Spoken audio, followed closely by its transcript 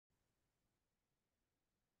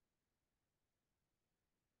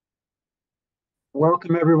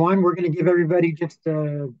Welcome, everyone. We're going to give everybody just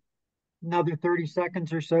another 30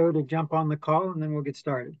 seconds or so to jump on the call, and then we'll get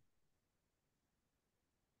started.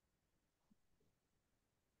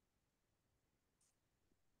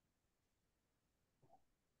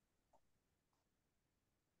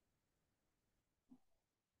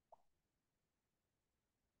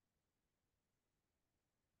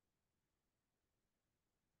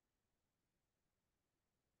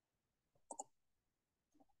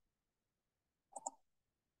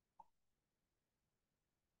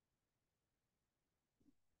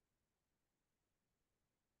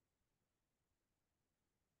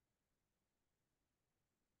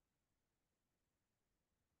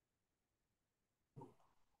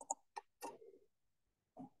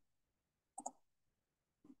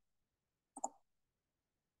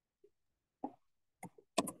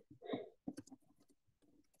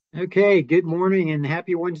 Okay, good morning and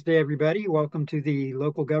happy Wednesday, everybody. Welcome to the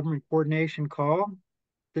Local Government Coordination Call.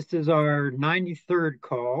 This is our 93rd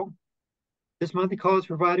call. This monthly call is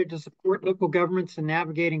provided to support local governments in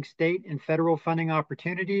navigating state and federal funding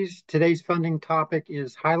opportunities. Today's funding topic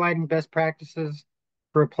is highlighting best practices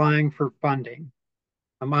for applying for funding.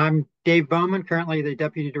 I'm Dave Bowman, currently the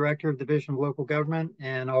Deputy Director of the Division of Local Government,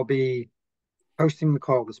 and I'll be hosting the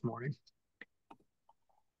call this morning.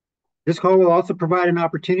 This call will also provide an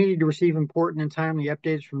opportunity to receive important and timely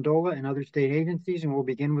updates from DOLA and other state agencies, and we'll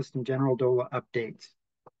begin with some general DOLA updates.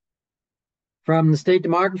 From the State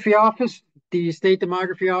Demography Office, the State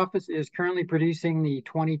Demography Office is currently producing the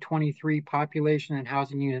 2023 population and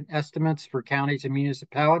housing unit estimates for counties and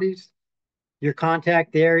municipalities. Your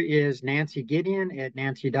contact there is Nancy Gideon at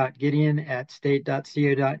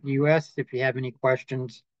nancy.gideon@state.co.us if you have any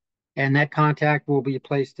questions, and that contact will be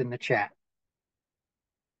placed in the chat.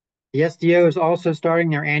 The SDO is also starting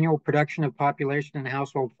their annual production of population and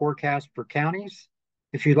household forecast for counties.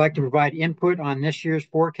 If you'd like to provide input on this year's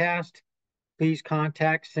forecast, please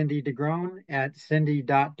contact Cindy DeGrone at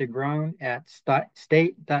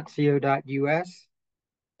cindy.degrone@state.co.us.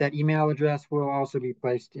 That email address will also be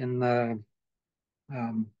placed in the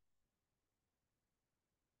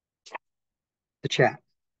chat.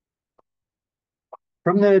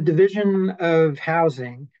 From the Division of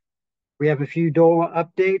Housing, we have a few DOLA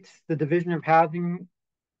updates. The Division of Housing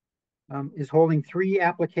is holding 3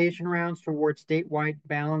 application rounds towards statewide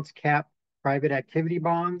balance cap private activity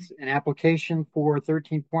bonds. An application for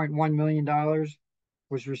 $13.1 million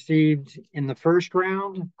was received in the first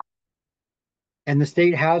round, and the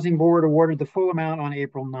State Housing Board awarded the full amount on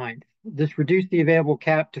April 9th. This reduced the available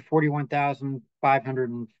cap to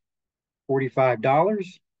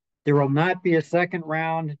 $41,545. There will not be a second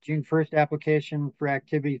round June 1st application for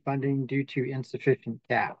activity funding due to insufficient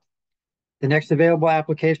cap. The next available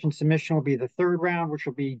application submission will be the third round, which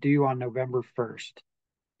will be due on November 1st.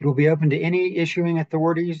 It will be open to any issuing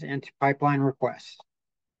authorities and to pipeline requests.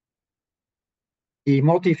 The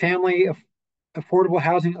Multifamily Affordable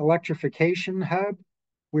Housing Electrification Hub.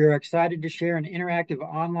 We are excited to share an interactive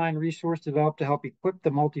online resource developed to help equip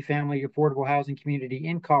the multifamily affordable housing community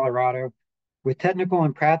in Colorado with technical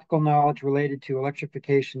and practical knowledge related to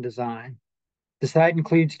electrification design. The site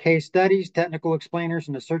includes case studies, technical explainers,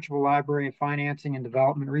 and a searchable library of financing and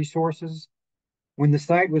development resources. When the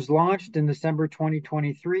site was launched in December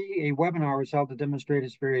 2023, a webinar was held to demonstrate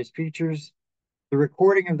its various features. The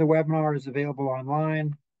recording of the webinar is available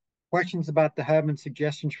online. Questions about the hub and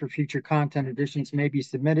suggestions for future content additions may be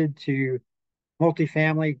submitted to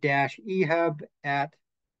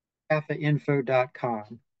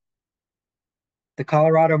multifamily-ehub@cafainfo.com. The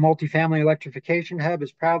Colorado Multifamily Electrification Hub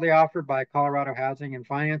is proudly offered by Colorado Housing and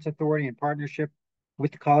Finance Authority in partnership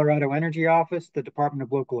with the Colorado Energy Office, the Department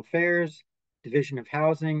of Local Affairs, Division of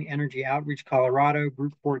Housing, Energy Outreach Colorado,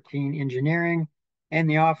 Group 14 Engineering, and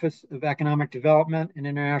the Office of Economic Development and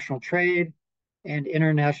International Trade, and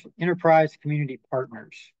International Enterprise Community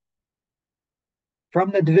Partners.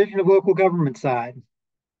 From the Division of Local Government side,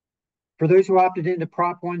 for those who opted into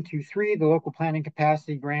Prop 123, the local planning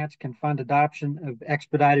capacity grants can fund adoption of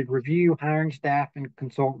expedited review, hiring staff and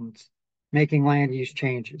consultants, making land use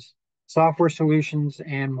changes, software solutions,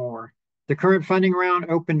 and more. The current funding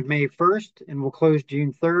round opened May 1st and will close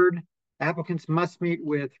June 3rd. Applicants must meet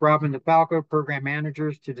with Robin DeFalco, program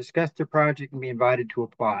managers, to discuss their project and be invited to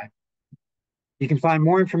apply. You can find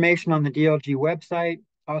more information on the DLG website.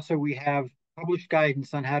 Also, we have published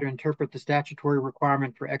guidance on how to interpret the statutory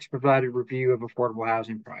requirement for expedited review of affordable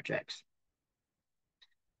housing projects.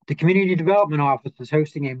 The Community Development Office is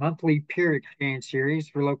hosting a monthly peer exchange series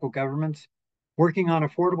for local governments working on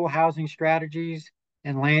affordable housing strategies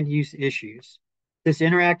and land use issues. This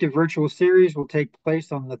interactive virtual series will take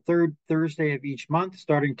place on the third Thursday of each month,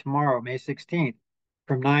 starting tomorrow, May 16th.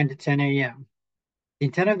 from 9 to 10 a.m. The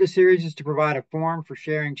intent of the series is to provide a forum for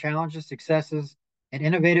sharing challenges, successes, and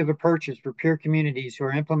innovative approaches for peer communities who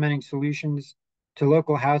are implementing solutions to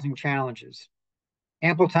local housing challenges.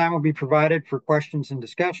 Ample time will be provided for questions and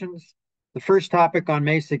discussions. The first topic on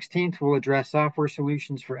May 16th will address software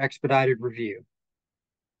solutions for expedited review.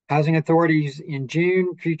 Housing authorities in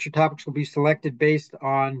June, future topics will be selected based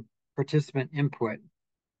on participant input.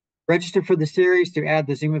 Register for the series to add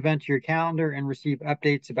the Zoom event to your calendar and receive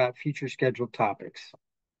updates about future scheduled topics.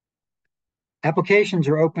 Applications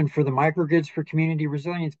are open for the Microgrids for Community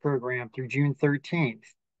Resilience program through June 13th.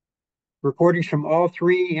 Recordings from all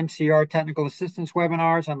 3 MCR technical assistance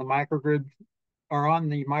webinars on the microgrid are on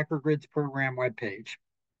the Microgrids program webpage.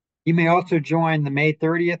 You may also join the May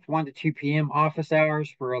 30th, 1 to 2 p.m. office hours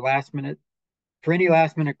for any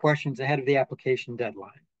last minute questions ahead of the application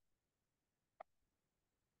deadline.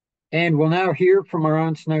 And we'll now hear from our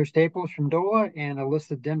own Snow Staples from DOLA and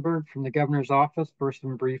Alyssa Denberg from the governor's office for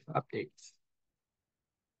some brief updates.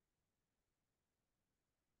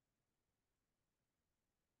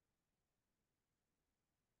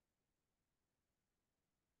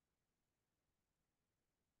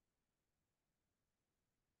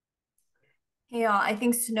 Hey, y'all, I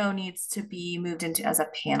think Snow needs to be moved into as a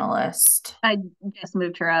panelist. I just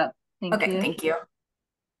moved her up. Thank you. Okay, thank you.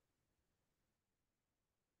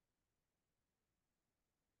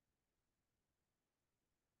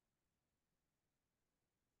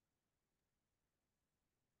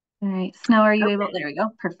 All right, Snow, are you able? There we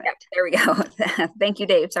go. Perfect. Yeah, there we go. Thank you,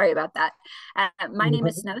 Dave. Sorry about that. My name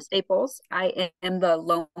is Snow Staples. I am the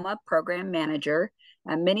LOMA program manager.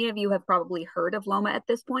 Many of you have probably heard of LOMA at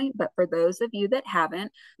this point, but for those of you that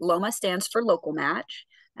haven't, LOMA stands for Local Match,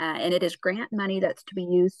 and it is grant money that's to be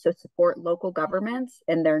used to support local governments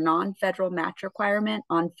and their non-federal match requirement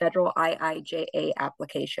on federal IIJA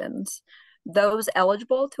applications. Those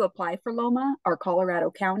eligible to apply for LOMA are Colorado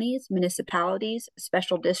counties, municipalities,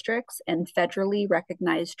 special districts, and federally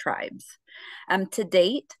recognized tribes. To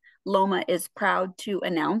date, LOMA is proud to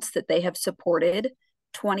announce that they have supported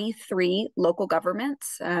 23 local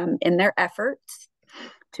governments in their efforts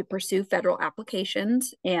to pursue federal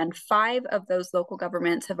applications, and 5 of those local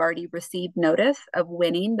governments have already received notice of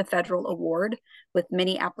winning the federal award, with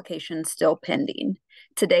many applications still pending.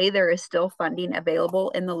 Today, there is still funding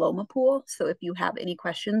available in the LOMA pool, so if you have any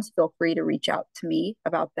questions, feel free to reach out to me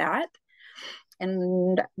about that.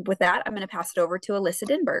 And with that, I'm going to pass it over to Alyssa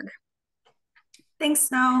Denberg. Thanks,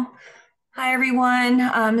 Snow. Hi,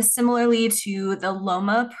 everyone. Similarly to the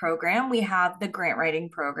LOMA program, we have the grant writing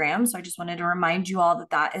program. So I just wanted to remind you all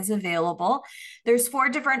that that is available. There's 4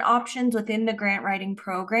 different options within the grant writing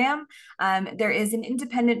program. There is an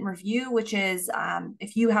independent review, which is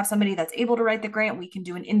if you have somebody that's able to write the grant, we can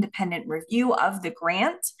do an independent review of the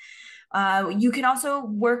grant. You can also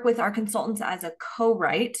work with our consultants as a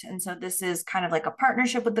co-write. And so this is kind of like a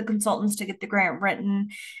partnership with the consultants to get the grant written.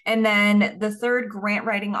 And then the third grant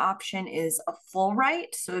writing option is a full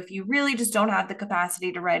write. So if you really just don't have the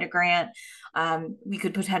capacity to write a grant, we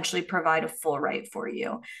could potentially provide a full write for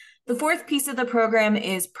you. The 4th piece of the program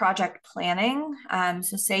is project planning.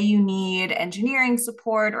 So say you need engineering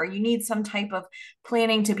support or you need some type of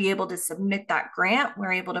planning to be able to submit that grant,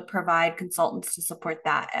 we're able to provide consultants to support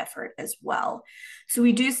that effort as well. So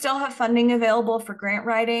we do still have funding available for grant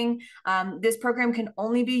writing. This program can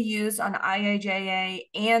only be used on IIJA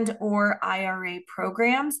and or IRA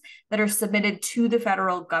programs that are submitted to the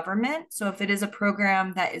federal government. So if it is a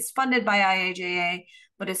program that is funded by IIJA,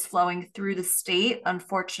 but is flowing through the state,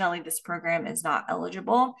 unfortunately, this program is not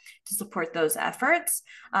eligible to support those efforts.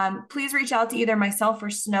 Please reach out to either myself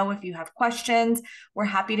or Snow if you have questions. We're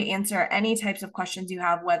happy to answer any types of questions you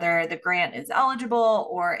have, whether the grant is eligible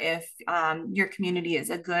or if your community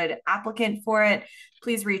is a good applicant for it.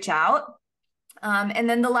 Please reach out. And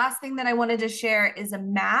then the last thing that I wanted to share is a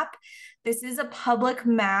map. This is a public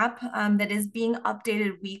map that is being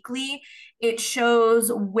updated weekly. It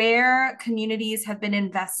shows where communities have been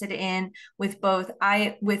invested in with both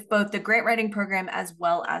the grant writing program as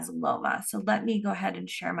well as LOMA. So let me go ahead and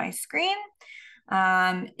share my screen.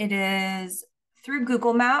 It is through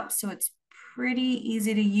Google Maps, so it's pretty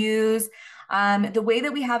easy to use. The way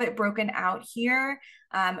that we have it broken out here,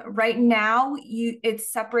 right now,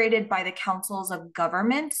 it's separated by the councils of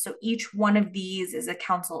government. So each one of these is a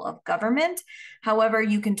council of government. However,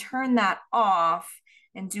 you can turn that off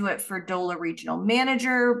and do it for DOLA regional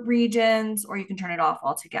manager regions, or you can turn it off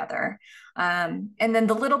altogether. And then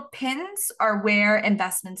the little pins are where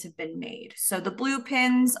investments have been made. So the blue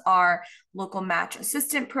pins are local match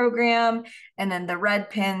assistant program, and then the red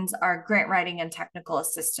pins are grant writing and technical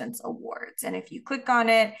assistance awards. And if you click on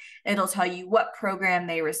it, it'll tell you what program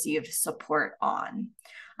they received support on.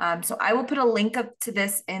 So I will put a link up to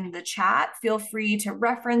this in the chat. Feel free to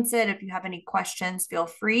reference it. If you have any questions, feel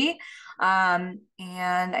free. And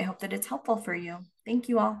I hope that it's helpful for you. Thank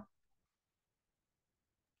you all.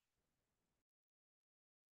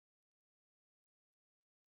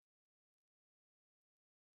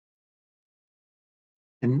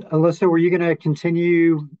 And Alyssa, were you going to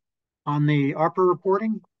continue on the ARPA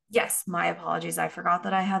reporting? Yes, my apologies. I forgot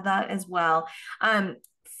that I had that as well.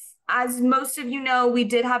 As most of you know, we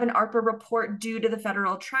did have an ARPA report due to the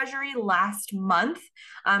federal treasury last month.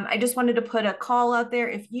 I just wanted to put a call out there.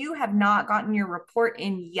 If you have not gotten your report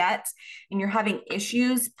in yet and you're having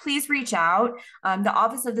issues, please reach out. The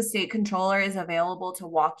Office of the State Controller is available to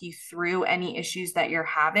walk you through any issues that you're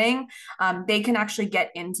having. They can actually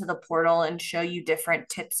get into the portal and show you different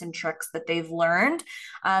tips and tricks that they've learned.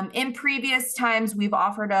 In previous times, we've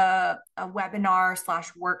offered a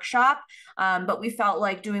webinar/workshop, but we felt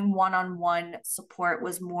like doing one-on-one support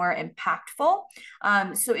was more impactful.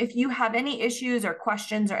 So if you have any issues or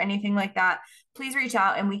questions or anything like that, please reach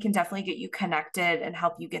out and we can definitely get you connected and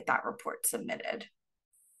help you get that report submitted.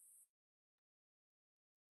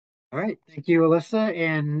 All right, thank you, Alyssa.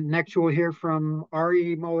 And next we'll hear from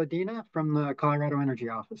Ari Molodina from the Colorado Energy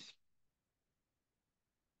Office.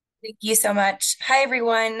 Thank you so much. Hi,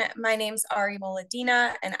 everyone. My name's Ari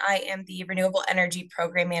Molodina, and I am the Renewable Energy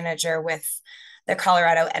Program Manager with the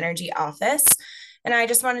Colorado Energy Office. And I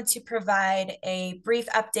just wanted to provide a brief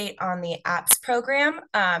update on the APPS program.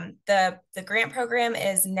 The grant program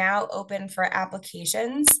is now open for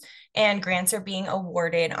applications, and grants are being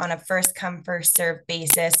awarded on a first come, first served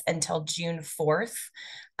basis until June 4th.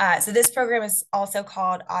 So this program is also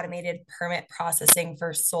called Automated Permit Processing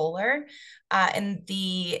for Solar. And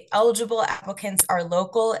the eligible applicants are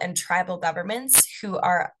local and tribal governments who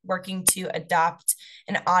are working to adopt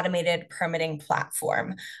an automated permitting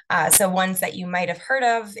platform. So ones that you might have heard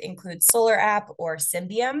of include SolarApp or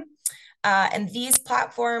Symbium. And these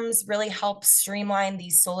platforms really help streamline the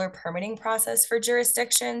solar permitting process for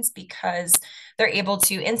jurisdictions because they're able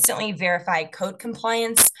to instantly verify code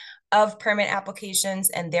compliance of permit applications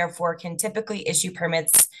and therefore can typically issue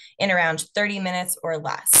permits in around 30 minutes or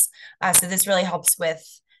less. So this really helps with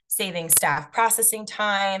saving staff processing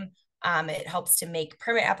time. It helps to make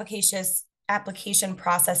permit application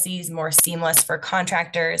processes more seamless for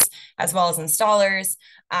contractors as well as installers.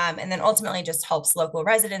 And then ultimately just helps local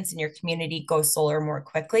residents in your community go solar more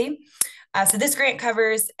quickly. So this grant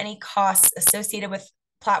covers any costs associated with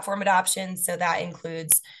platform adoption. So that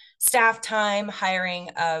includes staff time, hiring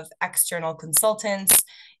of external consultants,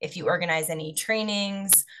 if you organize any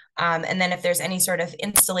trainings, and then if there's any sort of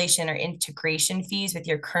installation or integration fees with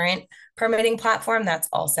your current permitting platform, that's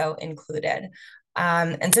also included.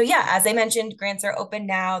 And so, yeah, as I mentioned, grants are open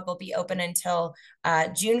now. They'll be open until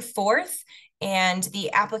June 4th. And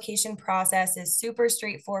the application process is super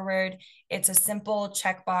straightforward. It's a simple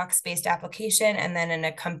checkbox-based application and then an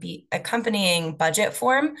accompanying budget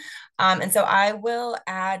form. And so I will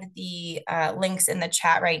add the links in the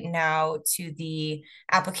chat right now to the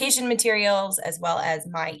application materials as well as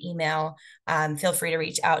my email. Feel free to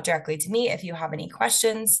reach out directly to me if you have any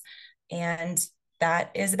questions. And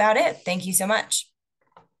that is about it. Thank you so much.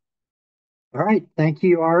 All right, thank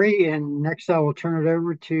you, Ari. And next I will turn it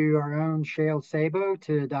over to our own Shale Sabo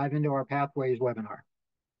to dive into our Pathways webinar.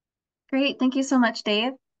 Great, thank you so much,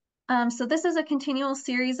 Dave. So this is a continual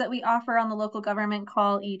series that we offer on the local government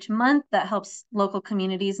call each month that helps local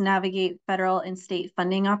communities navigate federal and state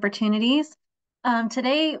funding opportunities.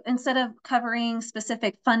 Today, instead of covering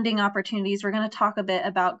specific funding opportunities, we're going to talk a bit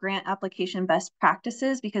about grant application best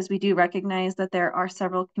practices because we do recognize that there are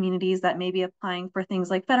several communities that may be applying for things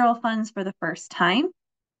like federal funds for the first time.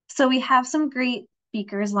 So we have some great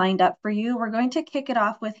speakers lined up for you. We're going to kick it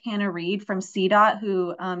off with Hannah Reed from CDOT,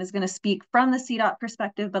 who is going to speak from the CDOT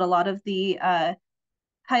perspective, but a lot of the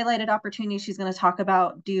highlighted opportunities she's going to talk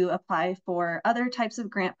about do apply for other types of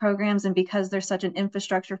grant programs. And because there's such an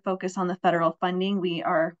infrastructure focus on the federal funding, we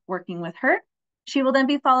are working with her. She will then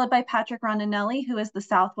be followed by Patrick Rondinelli, who is the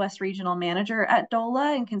Southwest Regional Manager at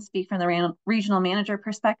DOLA and can speak from the regional manager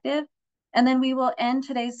perspective. And then we will end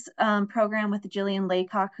today's program with Jillian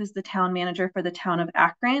Laycock, who's the town manager for the town of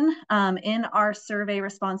Akron. In our survey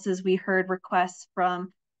responses, we heard requests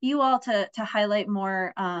from you all to highlight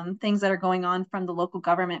more things that are going on from the local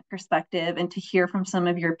government perspective and to hear from some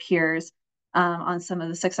of your peers on some of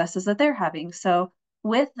the successes that they're having. So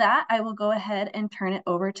with that, I will go ahead and turn it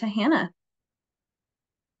over to Hannah.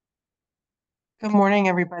 Good morning,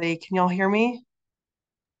 everybody. Can y'all hear me?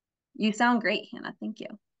 You sound great, Hannah. Thank you.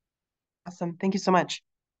 Awesome. Thank you so much.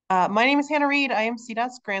 My name is Hannah Reed. I am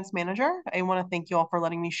CDOT's Grants Manager. I want to thank you all for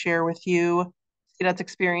letting me share with you CDOT's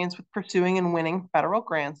experience with pursuing and winning federal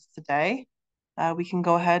grants today. We can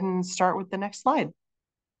go ahead and start with the next slide.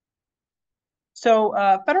 So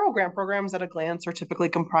federal grant programs at a glance are typically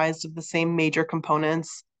comprised of the same major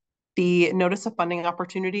components. The Notice of Funding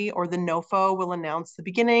Opportunity, or the NOFO, will announce the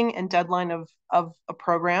beginning and deadline of a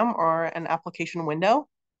program or an application window.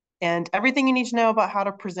 And everything you need to know about how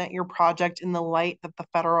to present your project in the light that the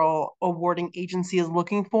federal awarding agency is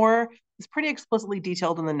looking for is pretty explicitly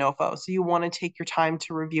detailed in the NOFO. So you want to take your time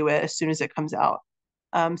to review it as soon as it comes out.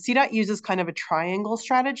 CDOT uses kind of a triangle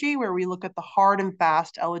strategy where we look at the hard and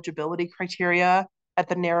fast eligibility criteria at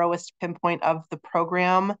the narrowest pinpoint of the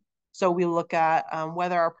program. So we look at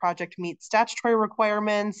whether our project meets statutory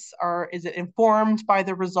requirements, or is it informed by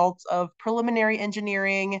the results of preliminary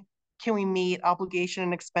engineering? Can we meet obligation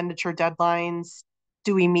and expenditure deadlines?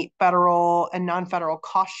 Do we meet federal and non-federal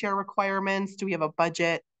cost share requirements? Do we have a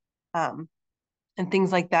budget? And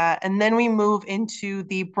things like that. And then we move into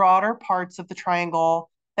the broader parts of the triangle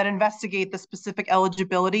that investigate the specific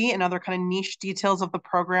eligibility and other kind of niche details of the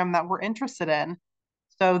program that we're interested in.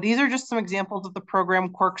 So these are just some examples of the program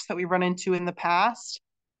quirks that we run into in the past.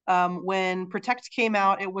 When Protect came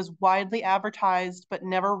out, it was widely advertised, but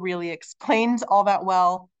never really explained all that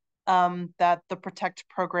well, that the Protect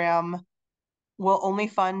program will only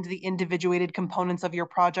fund the individuated components of your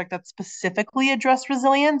project that specifically address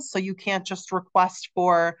resilience. So you can't just request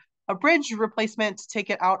for a bridge replacement to take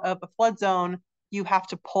it out of a flood zone. You have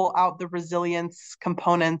to pull out the resilience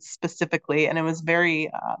components specifically. And it was very,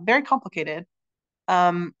 very complicated.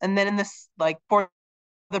 And then in this, like for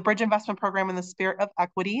the bridge investment program, in the spirit of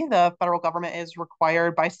equity, the federal government is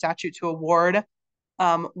required by statute to award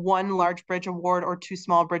one large bridge award or two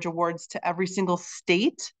small bridge awards to every single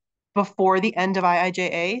state before the end of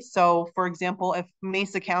IIJA. So for example, if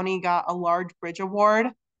Mesa County got a large bridge award,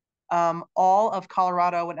 all of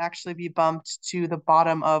Colorado would actually be bumped to the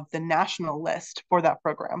bottom of the national list for that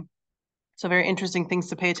program. So very interesting things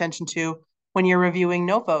to pay attention to when you're reviewing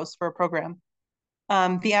NOFOs for a program.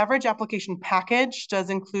 The average application package does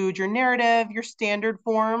include your narrative, your standard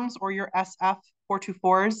forms, or your SF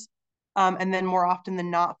 424s. And then more often than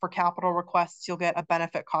not, for capital requests, you'll get a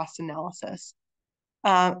benefit cost analysis.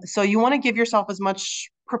 So you want to give yourself as much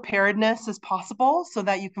preparedness as possible so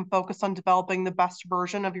that you can focus on developing the best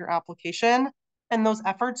version of your application. And those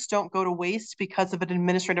efforts don't go to waste because of an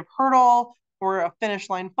administrative hurdle or a finish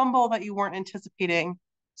line fumble that you weren't anticipating.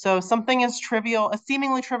 So something as trivial, as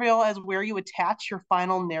seemingly trivial as where you attach your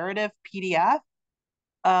final narrative PDF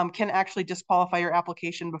can actually disqualify your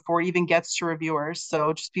application before it even gets to reviewers.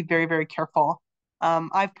 So just be very, very careful.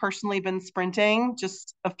 I've personally been sprinting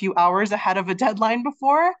just a few hours ahead of a deadline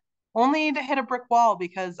before, only to hit a brick wall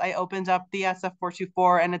because I opened up the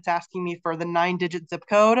SF424 and it's asking me for the 9-digit zip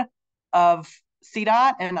code of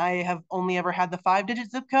CDOT, and I have only ever had the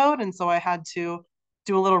 5-digit zip code. And so I had to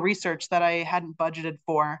do a little research that I hadn't budgeted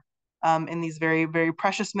for in these very, very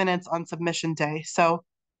precious minutes on submission day. So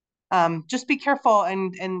just be careful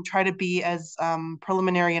and try to be as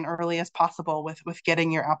preliminary and early as possible with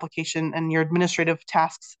getting your application and your administrative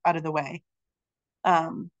tasks out of the way.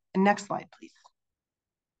 Next slide, please.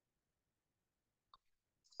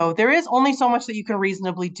 So there is only so much that you can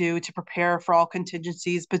reasonably do to prepare for all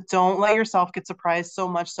contingencies, but don't let yourself get surprised so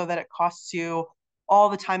much so that it costs you all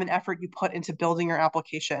the time and effort you put into building your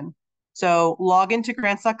application. So log into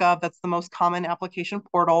grants.gov. That's the most common application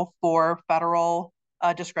portal for federal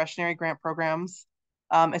discretionary grant programs.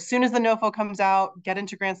 As soon as the NOFO comes out, get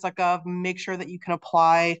into grants.gov, make sure that you can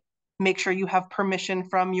apply, make sure you have permission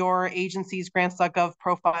from your agency's grants.gov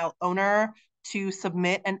profile owner to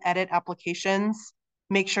submit and edit applications.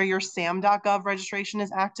 Make sure your SAM.gov registration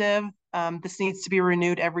is active. This needs to be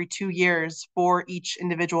renewed every 2 years for each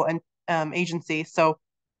individual agency. So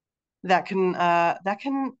that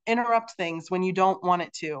can interrupt things when you don't want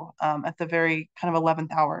it to at the very kind of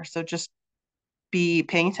 11th hour. So just be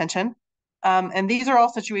paying attention. And these are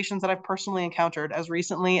all situations that I've personally encountered as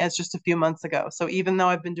recently as just a few months ago. So even though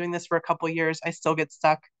I've been doing this for a couple of years, I still get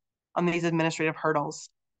stuck on these administrative hurdles.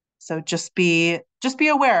 So just be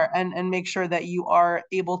aware and make sure that you are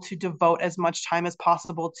able to devote as much time as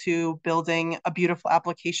possible to building a beautiful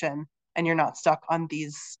application and you're not stuck on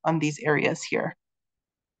these areas here.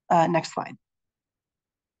 Next slide.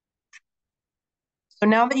 So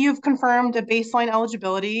now that you've confirmed a baseline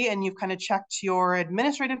eligibility and you've kind of checked your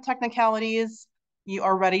administrative technicalities, you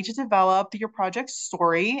are ready to develop your project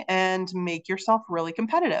story and make yourself really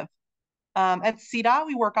competitive. At CDOT,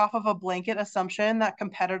 we work off of a blanket assumption that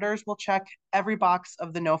competitors will check every box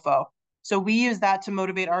of the NOFO. So we use that to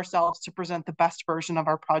motivate ourselves to present the best version of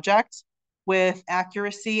our project with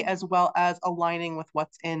accuracy as well as aligning with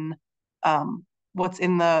what's in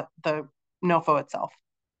the NOFO itself.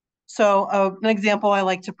 So an example I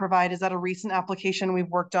like to provide is that a recent application we've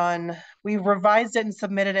worked on, we've revised it and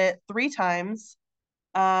submitted it 3 times.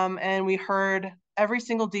 And we heard every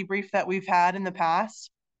single debrief that we've had in the past.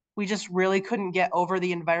 We just really couldn't get over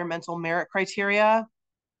the environmental merit criteria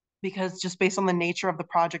because just based on the nature of the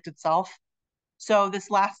project itself. So this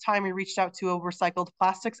last time we reached out to a recycled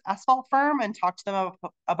plastics asphalt firm and talked to them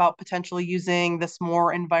about potentially using this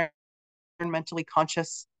more environmentally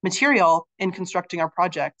conscious material in constructing our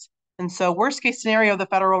project. And so worst case scenario, the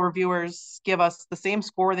federal reviewers give us the same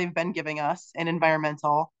score they've been giving us in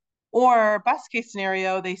environmental, or best case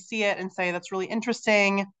scenario, they see it and say, that's really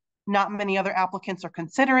interesting. Not many other applicants are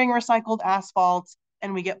considering recycled asphalt,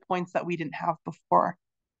 and we get points that we didn't have before.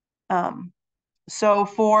 So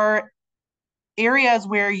for areas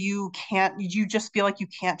where you just feel like you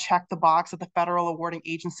can't check the box that the federal awarding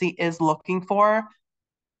agency is looking for,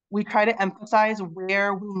 we try to emphasize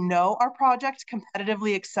where we know our project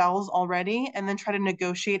competitively excels already, and then try to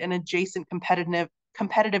negotiate an adjacent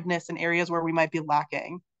competitiveness in areas where we might be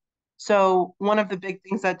lacking. So one of the big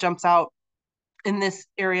things that jumps out in this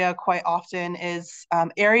area quite often is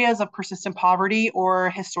areas of persistent poverty or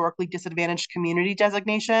historically disadvantaged community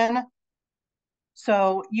designation.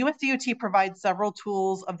 So USDOT provides several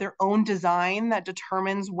tools of their own design that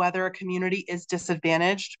determines whether a community is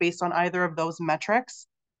disadvantaged based on either of those metrics.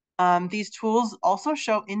 These tools also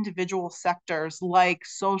show individual sectors like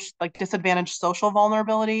disadvantaged social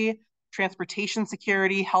vulnerability, transportation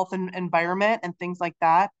security, health and environment, and things like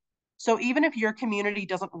that. So even if your community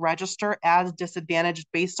doesn't register as disadvantaged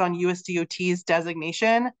based on USDOT's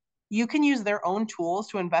designation, you can use their own tools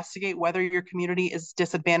to investigate whether your community is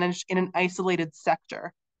disadvantaged in an isolated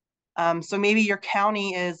sector. So maybe your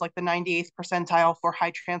county is like the 98th percentile for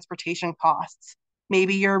high transportation costs.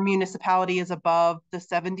 Maybe your municipality is above the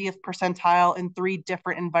 70th percentile in 3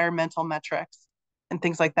 different environmental metrics and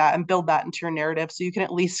things like that, and build that into your narrative so you can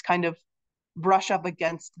at least kind of brush up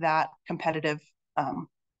against that competitive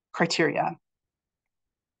criteria.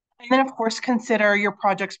 And then, of course, consider your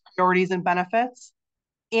project's priorities and benefits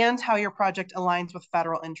and how your project aligns with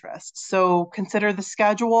federal interests. So consider the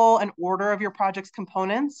schedule and order of your project's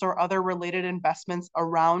components or other related investments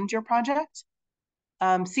around your project.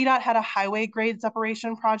 CDOT had a highway grade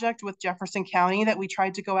separation project with Jefferson County that we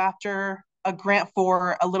tried to go after a grant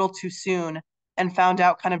for a little too soon, and found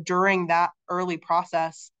out kind of during that early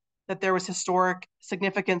process that there was historic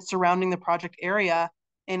significance surrounding the project area,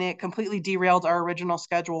 and it completely derailed our original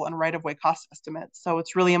schedule and right-of-way cost estimates. So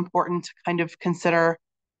it's really important to kind of consider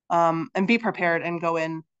and be prepared and go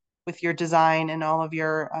in with your design and all of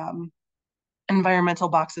your environmental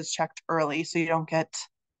boxes checked early so you don't get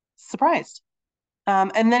surprised.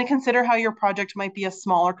 And then consider how your project might be a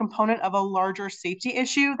smaller component of a larger safety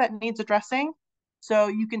issue that needs addressing. So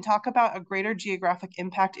you can talk about a greater geographic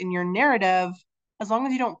impact in your narrative as long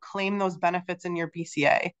as you don't claim those benefits in your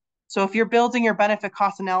BCA. So if you're building your benefit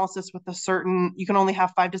cost analysis with you can only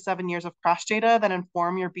have 5 to 7 years of crash data that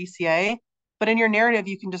inform your BCA. But in your narrative,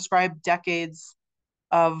 you can describe decades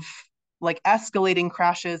of like escalating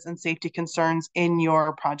crashes and safety concerns in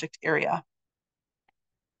your project area.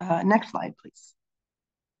 Next slide, please.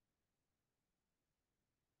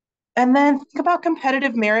 And then think about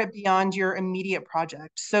competitive merit beyond your immediate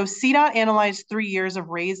project. So CDOT analyzed 3 years of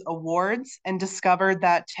RAISE awards and discovered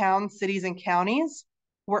that towns, cities, and counties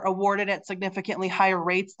were awarded at significantly higher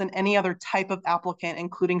rates than any other type of applicant,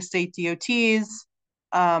 including state DOTs,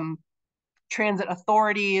 transit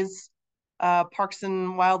authorities, parks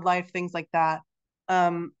and wildlife, things like that.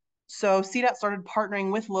 So CDOT started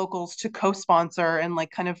partnering with locals to co-sponsor and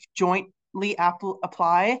like kind of jointly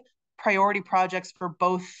apply priority projects for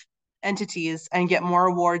both entities and get more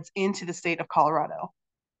awards into the state of Colorado.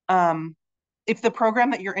 If the program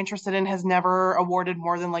that you're interested in has never awarded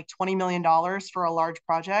more than like $20 million for a large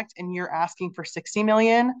project and you're asking for 60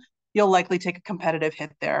 million, you'll likely take a competitive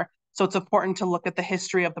hit there. So it's important to look at the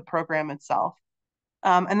history of the program itself.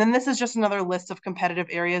 And then this is just another list of competitive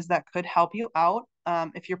areas that could help you out.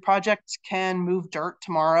 If your project can move dirt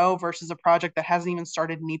tomorrow versus a project that hasn't even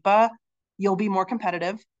started NEPA, you'll be more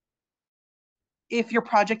competitive. If your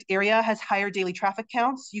project area has higher daily traffic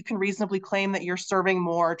counts, you can reasonably claim that you're serving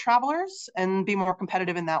more travelers and be more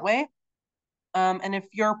competitive in that way. And if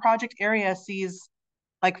your project area sees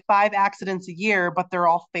like 5 accidents a year, but they're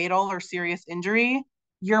all fatal or serious injury,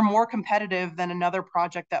 you're more competitive than another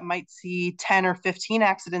project that might see 10 or 15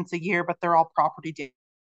 accidents a year, but they're all property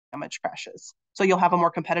damage crashes. So you'll have a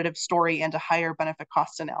more competitive story and a higher benefit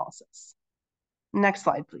cost analysis. Next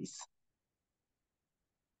slide, please.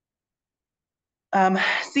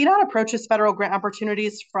 CDOT approaches federal grant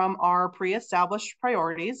opportunities from our pre-established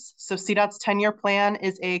priorities. So CDOT's 10-year plan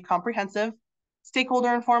is a comprehensive,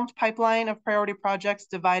 stakeholder-informed pipeline of priority projects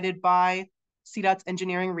divided by CDOT's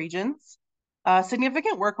engineering regions.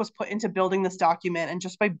 Significant work was put into building this document, and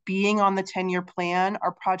just by being on the 10-year plan,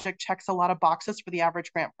 our project checks a lot of boxes for the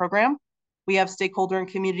average grant program. We have stakeholder and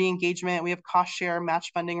community engagement, we have cost share,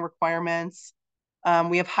 match funding requirements,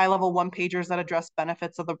 we have high-level one-pagers that address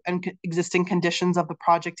benefits of the existing conditions of the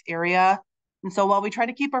project area. And so while we try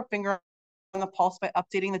to keep our finger on the pulse by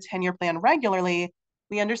updating the 10-year plan regularly,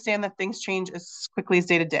 we understand that things change as quickly as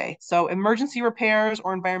day to day. So emergency repairs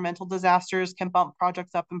or environmental disasters can bump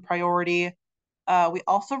projects up in priority. We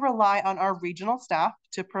also rely on our regional staff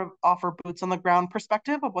to offer boots on the ground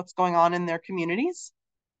perspective of what's going on in their communities.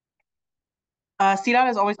 CDOT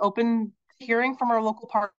is always open to hearing from our local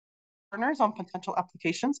partners on potential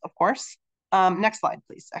applications, of course. Next slide,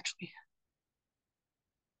 please, actually.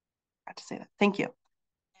 I had to say that. Thank you.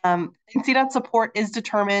 And CDOT support is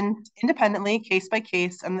determined independently, case by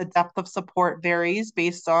case, and the depth of support varies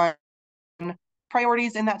based on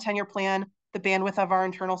priorities in that 10-year plan, the bandwidth of our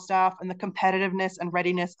internal staff, and the competitiveness and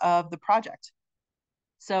readiness of the project.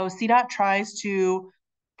 So CDOT tries to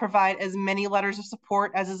provide as many letters of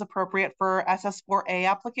support as is appropriate for SS4A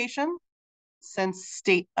applications, since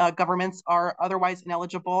state governments are otherwise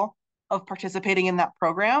ineligible of participating in that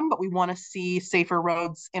program, but we want to see safer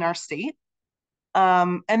roads in our state.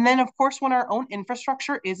 And then, of course, when our own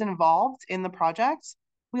infrastructure is involved in the project,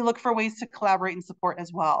 we look for ways to collaborate and support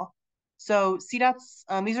as well. So CDOT's,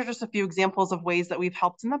 these are just a few examples of ways that we've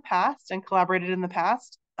helped in the past and collaborated in the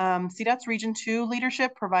past. CDOT's Region 2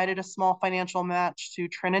 leadership provided a small financial match to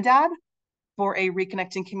Trinidad for a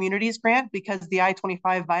Reconnecting Communities grant because the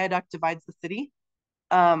I-25 viaduct divides the city.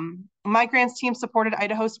 My grants team supported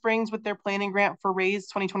Idaho Springs with their planning grant for RAISE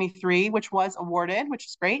 2023, which was awarded, which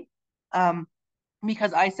is great,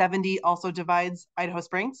 because I-70 also divides Idaho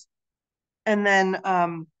Springs. And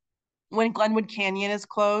then when Glenwood Canyon is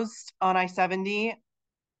closed on I-70,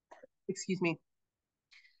 excuse me,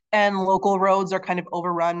 and local roads are kind of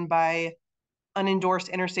overrun by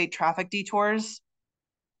unendorsed interstate traffic detours,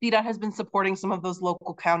 CDOT has been supporting some of those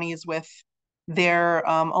local counties with their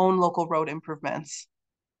own local road improvements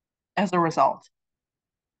as a result.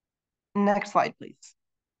 Next slide, please.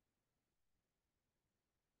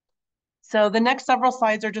 So the next several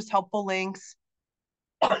slides are just helpful links.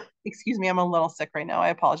 Excuse me, I'm a little sick right now, I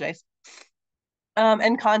apologize.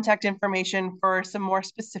 And contact information for some more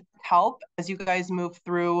specific help as you guys move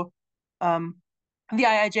through the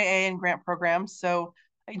IIJA and grant programs. So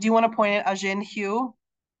I do want to point out Ajin Hugh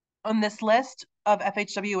on this list of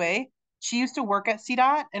FHWA. She used to work at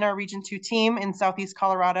CDOT in our Region 2 team in Southeast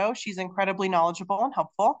Colorado. She's incredibly knowledgeable and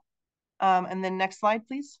helpful. And then next slide,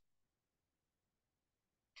 please.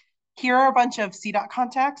 Here are a bunch of CDOT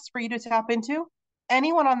contacts for you to tap into.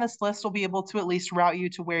 Anyone on this list will be able to at least route you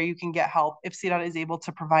to where you can get help if CDOT is able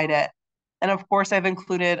to provide it. And of course, I've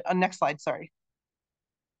included, next slide, sorry.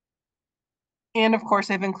 And of course,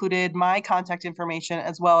 I've included my contact information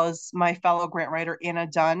as well as my fellow grant writer, Anna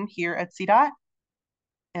Dunn, here at CDOT.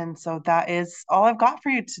 And so that is all I've got for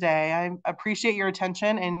you today. I appreciate your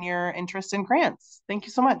attention and your interest in grants. Thank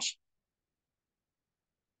you so much.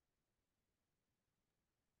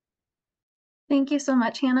 Thank you so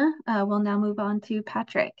much, Hannah. We'll now move on to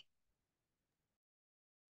Patrick.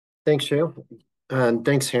 Thanks, Shale. And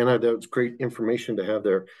thanks, Hannah. That was great information to have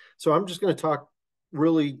there. So I'm just going to talk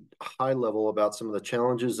really high level about some of the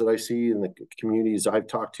challenges that I see in the communities I've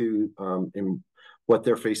talked to and what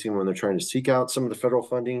they're facing when they're trying to seek out some of the federal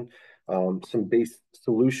funding, some base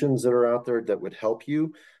solutions that are out there that would help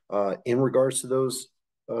you in regards to those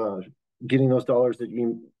getting those dollars that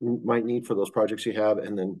you might need for those projects you have,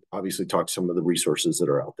 and then obviously talk some of the resources that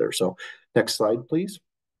are out there. So next slide, please.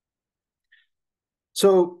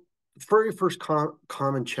 So the very first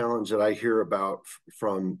common challenge that I hear about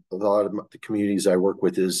from a lot of the communities I work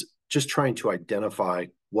with is just trying to identify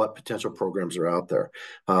what potential programs are out there.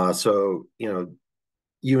 So, you know,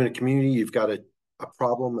 you in a community, you've got a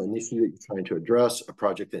problem, an issue that you're trying to address, a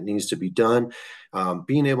project that needs to be done,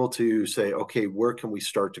 being able to say, okay, where can we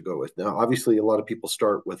start to go with? Now, obviously, a lot of people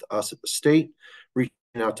start with us at the state, reaching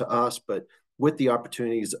out to us, but with the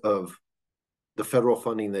opportunities of the federal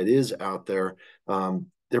funding that is out there,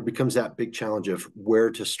 there becomes that big challenge of where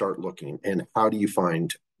to start looking and how do you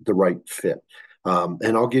find the right fit.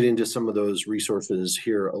 And I'll get into some of those resources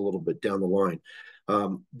here a little bit down the line.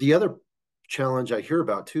 The other challenge I hear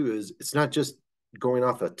about too is it's not just going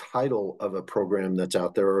off a title of a program that's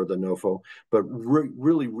out there or the NOFO, but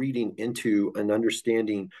really reading into and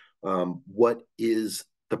understanding what is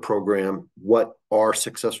the program, what are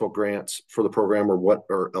successful grants for the program, or what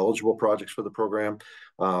are eligible projects for the program,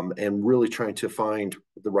 and really trying to find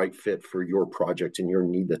the right fit for your project and your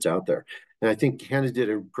need that's out there. And I think Hannah did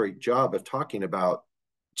a great job of talking about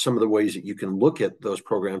some of the ways that you can look at those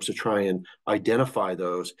programs to try and identify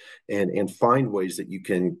those and find ways that you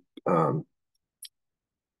can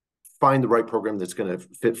find the right program that's going to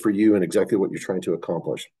fit for you and exactly what you're trying to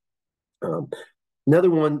accomplish. Another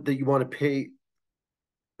one that you want to pay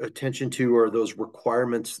attention to are those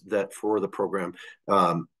requirements that for the program.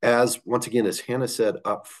 Once again, as Hannah said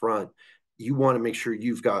up front, you want to make sure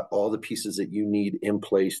you've got all the pieces that you need in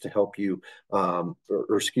place to help you, all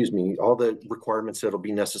the requirements that'll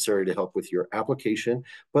be necessary to help with your application,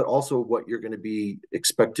 but also what you're going to be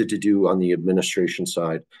expected to do on the administration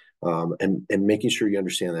side, and making sure you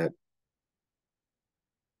understand that.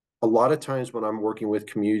 A lot of times when I'm working with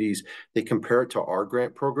communities, they compare it to our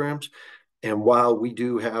grant programs. And while we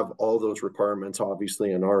do have all those requirements,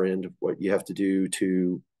 obviously, on our end, what you have to do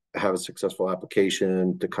to have a successful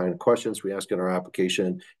application, the kind of questions we ask in our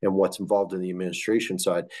application, and what's involved in the administration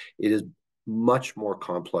side, it is much more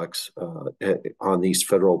complex on these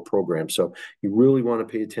federal programs. So you really want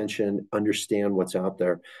to pay attention, understand what's out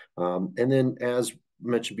there. And then, as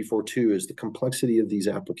mentioned before too, is the complexity of these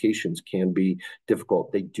applications can be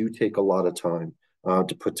difficult. They do take a lot of time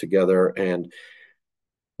to put together, and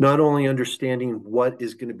not only understanding what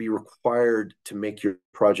is going to be required to make your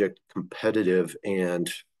project competitive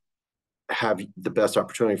and have the best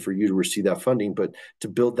opportunity for you to receive that funding, but to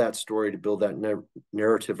build that story, to build that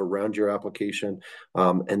narrative around your application.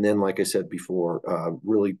 And then, like I said before,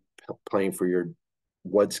 really playing for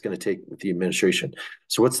what's going to take with the administration.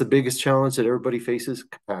 So what's the biggest challenge that everybody faces?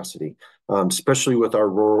 Capacity, especially with our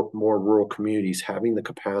more rural communities, having the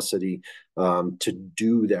capacity to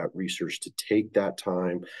do that research, to take that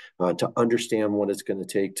time, to understand what it's going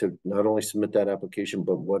to take to not only submit that application,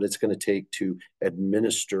 but what it's going to take to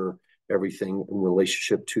administer everything in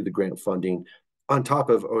relationship to the grant funding, on top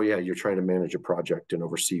of, oh yeah, you're trying to manage a project and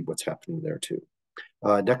oversee what's happening there too.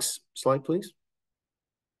 Next slide, please.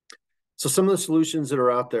 So some of the solutions that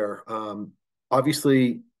are out there,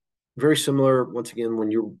 obviously very similar. Once again,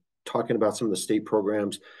 when you're talking about some of the state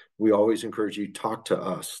programs, we always encourage you, talk to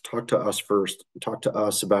us first, talk to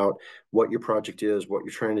us about what your project is, what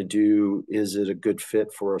you're trying to do. Is it a good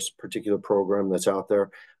fit for a particular program that's out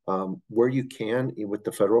there? Where you can, with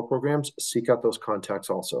the federal programs, seek out those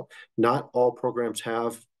contacts also. Not all programs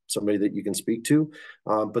have somebody that you can speak to,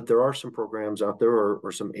 but there are some programs out there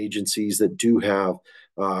or some agencies that do have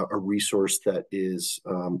a resource that is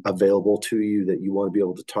available to you that you want to be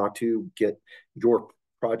able to talk to, get your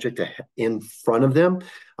project in front of them,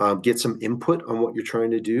 get some input on what you're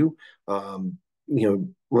trying to do.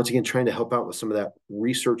 Once again, trying to help out with some of that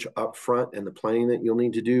research up front, and the planning that you'll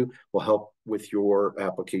need to do will help with your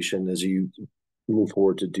application as you move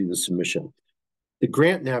forward to do the submission. The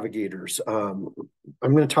grant navigators, I'm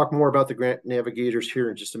going to talk more about the grant navigators here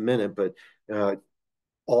in just a minute, but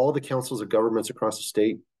all the councils of governments across the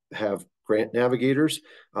state have grant navigators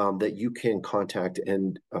that you can contact.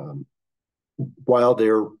 And while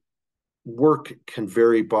their work can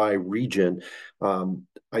vary by region,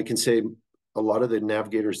 I can say a lot of the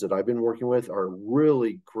navigators that I've been working with are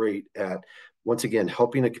really great at, once again,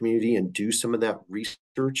 helping a community and do some of that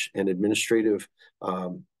research and administrative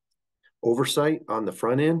oversight on the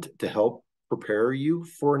front end to help prepare you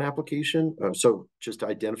for an application. So just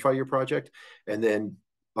identify your project and then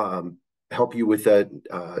help you with that,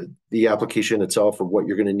 the application itself, or what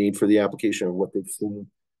you're going to need for the application and what they've seen.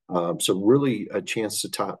 So really a chance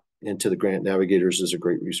to tap into the grant navigators is a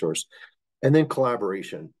great resource. And then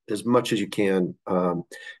collaboration as much as you can,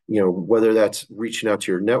 whether that's reaching out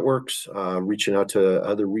to your networks, reaching out to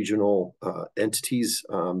other regional entities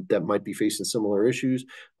that might be facing similar issues,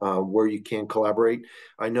 where you can collaborate.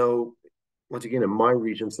 I know, once again, in my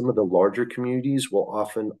region, some of the larger communities will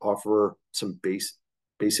often offer some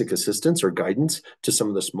basic assistance or guidance to some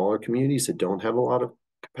of the smaller communities that don't have a lot of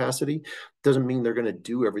capacity. Doesn't mean they're going to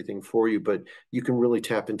do everything for you, but you can really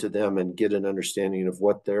tap into them and get an understanding of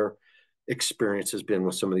what their experience has been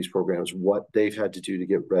with some of these programs, what they've had to do to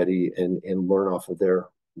get ready, and learn off of their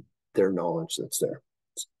knowledge that's there.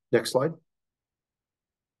 Next slide.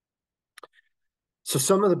 So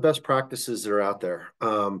some of the best practices that are out there.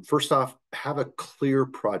 First off, have a clear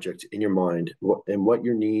project in your mind and what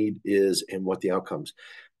your need is and what the outcomes.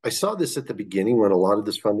 I saw this at the beginning when a lot of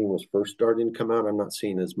this funding was first starting to come out. I'm not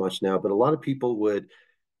seeing as much now, but a lot of people would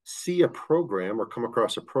see a program or come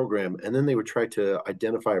across a program, and then they would try to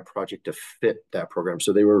identify a project to fit that program.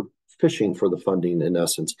 So they were fishing for the funding in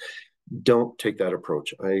essence. Don't take that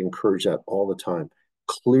approach. I encourage that all the time.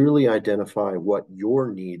 Clearly identify what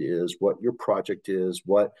your need is, what your project is,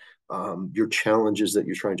 what your challenges that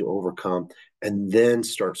you're trying to overcome, and then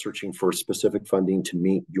start searching for specific funding to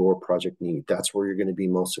meet your project need. That's where you're going to be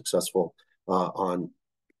most successful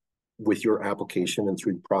with your application and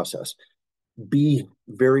through the process. Be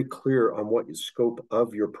very clear on what the scope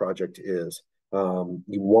of your project is. You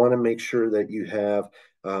want to make sure that you have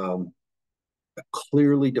a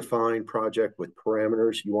clearly defined project with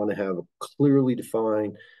parameters. You want to have clearly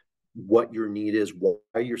defined what your need is,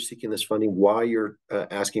 why you're seeking this funding, why you're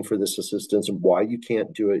asking for this assistance, and why you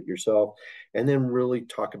can't do it yourself. And then really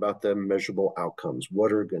talk about the measurable outcomes.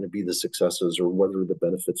 What are going to be the successes, or what are the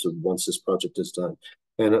benefits of once this project is done?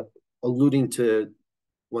 And alluding to,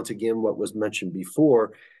 once again, what was mentioned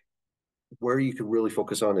before, where you can really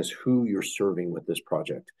focus on is who you're serving with this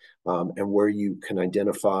project, and where you can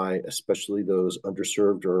identify, especially those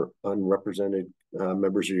underserved or unrepresented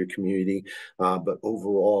members of your community. But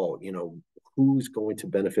overall, who's going to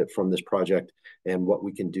benefit from this project and what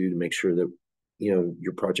we can do to make sure that,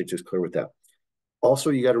 your project is clear with that.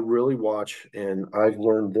 Also, you got to really watch, and I've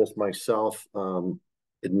learned this myself,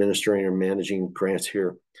 administering or managing grants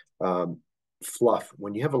here, fluff.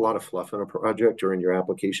 When you have a lot of fluff in a project or in your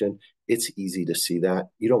application, it's easy to see that.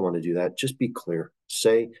 You don't want to do that. Just be clear.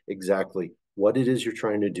 Say exactly what it is you're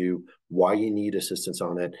trying to do, why you need assistance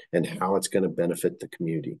on it, and how it's going to benefit the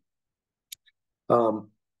community.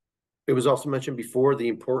 It was also mentioned before, the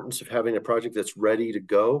importance of having a project that's ready to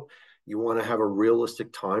go. You want to have a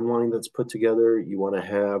realistic timeline that's put together. You want to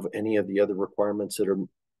have any of the other requirements that are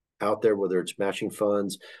out there, whether it's matching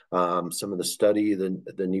funds, some of the study, the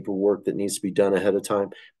NEPA work that needs to be done ahead of time,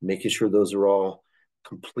 making sure those are all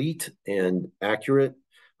complete and accurate,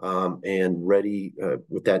 and ready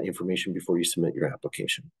with that information before you submit your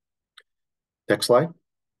application. Next slide.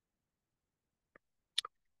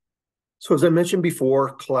 So as I mentioned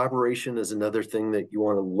before, collaboration is another thing that you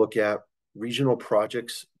want to look at. Regional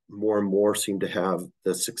projects more and more seem to have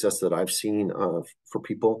the success that I've seen for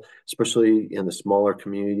people, especially in the smaller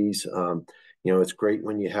communities. It's great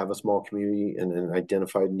when you have a small community and an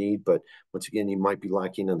identified need, but once again, you might be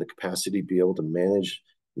lacking in the capacity to be able to manage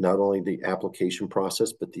not only the application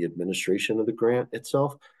process, but the administration of the grant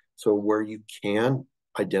itself. So where you can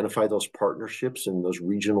identify those partnerships and those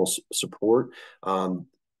regional support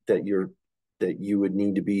that you would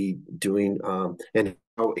need to be doing, and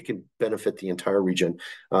how it can benefit the entire region.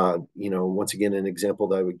 Once again, an example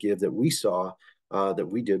that I would give that we saw that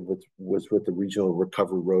we did was with the regional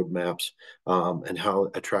recovery roadmaps, and how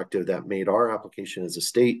attractive that made our application as a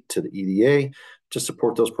state to the EDA to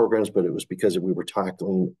support those programs. But it was because we were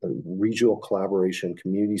tackling regional collaboration,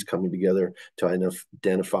 communities coming together to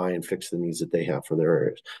identify and fix the needs that they have for their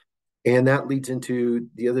areas. And that leads into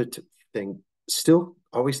the other thing. Still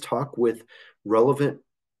always talk with relevant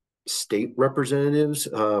state representatives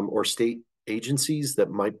or state agencies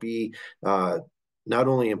that might be not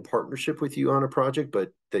only in partnership with you on a project,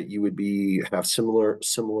 but that you would have similar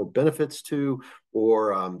benefits to,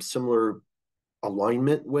 or similar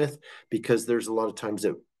alignment with, because there's a lot of times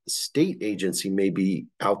that the state agency may be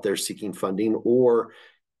out there seeking funding, or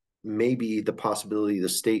maybe the possibility the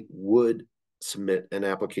state would submit an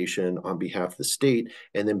application on behalf of the state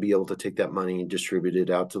and then be able to take that money and distribute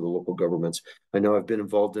it out to the local governments. I know I've been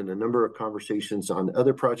involved in a number of conversations on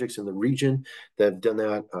other projects in the region that have done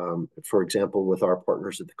that. For example, with our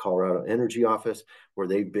partners at the Colorado Energy Office, where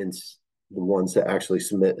they've been the ones that actually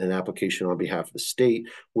submit an application on behalf of the state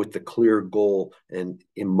with the clear goal and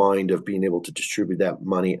in mind of being able to distribute that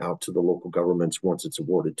money out to the local governments once it's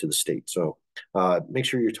awarded to the state. So make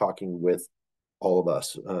sure you're talking with all of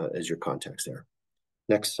us as your contacts there.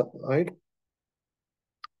 Next slide.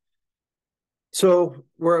 So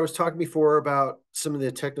where I was talking before about some of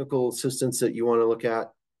the technical assistance that you want to look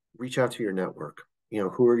at, reach out to your network.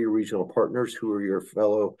 Who are your regional partners? Who are your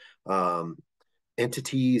fellow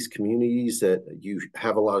entities, communities that you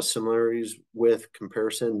have a lot of similarities with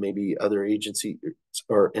comparison, maybe other agencies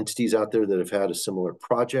or entities out there that have had a similar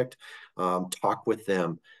project. Talk with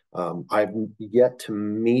them. I've yet to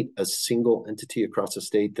meet a single entity across the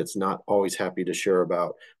state that's not always happy to share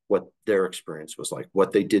about what their experience was like,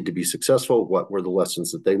 what they did to be successful, what were the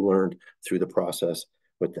lessons that they learned through the process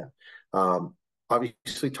with that.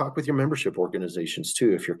 obviously talk with your membership organizations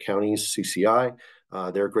too. If your county's CCI,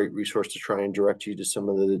 they're a great resource to try and direct you to some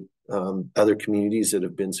of the other communities that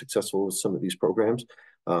have been successful with some of these programs.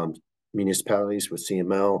 Municipalities with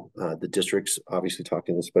CML, the districts, obviously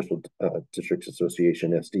talking to the Special Districts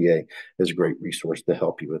Association, SDA, is a great resource to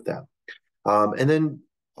help you with that. And then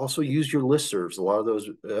also use your listservs. A lot of those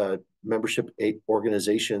membership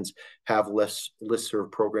organizations have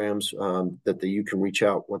listserv programs that you can reach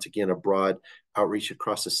out, once again, a broad outreach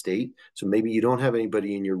across the state. So maybe you don't have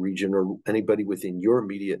anybody in your region or anybody within your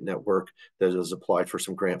immediate network that has applied for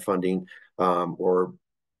some grant funding or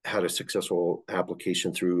had a successful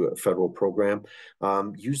application through a federal program.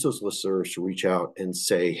 Use those listservs to reach out and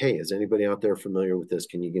say, hey, is anybody out there familiar with this?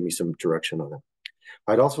 Can you give me some direction on it?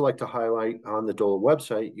 I'd also like to highlight on the DOLA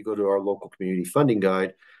website, you go to our local community funding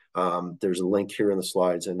guide. There's a link here in the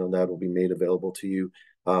slides. I know that will be made available to you.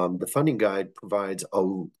 The funding guide provides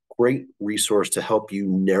a great resource to help you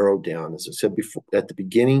narrow down. As I said before, at the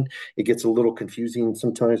beginning, it gets a little confusing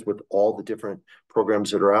sometimes with all the different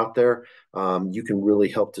programs that are out there. You can really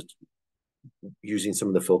help to using some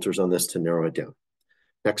of the filters on this to narrow it down.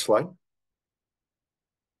 Next slide.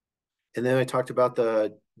 And then I talked about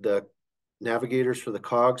the navigators for the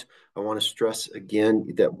COGS. I want to stress again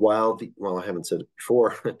that while I haven't said it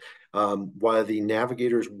before, while the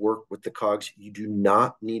navigators work with the COGS, you do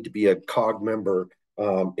not need to be a COG member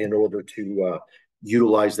in order to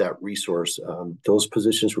utilize that resource. Those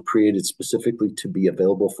positions were created specifically to be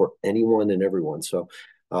available for anyone and everyone. So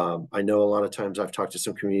I know a lot of times I've talked to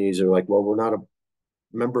some communities that are like, well, we're not a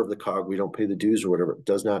member of the COG, we don't pay the dues or whatever. It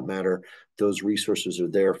does not matter. Those resources are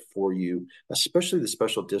there for you, especially the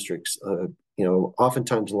special districts.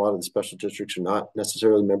 Oftentimes a lot of the special districts are not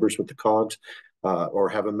necessarily members with the COGs or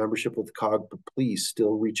have a membership with the COG, but please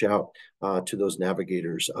still reach out to those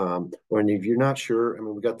navigators. And if you're not sure, I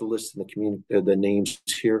mean, we got the list in the community, the names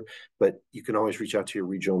here, but you can always reach out to your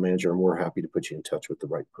regional manager and we're happy to put you in touch with the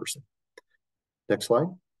right person. Next slide.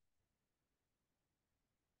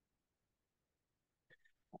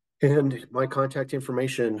 And my contact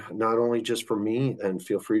information, not only just for me, and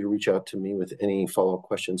feel free to reach out to me with any follow-up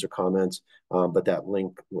questions or comments, but that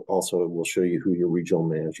link also will show you who your regional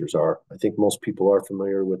managers are. I think most people are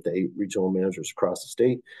familiar with the 8 regional managers across the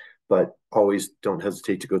state, but always don't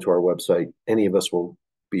hesitate to go to our website. Any of us will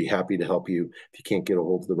be happy to help you. If you can't get a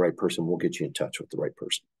hold of the right person, we'll get you in touch with the right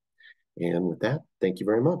person. And with that, thank you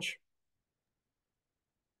very much.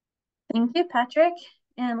 Thank you, Patrick.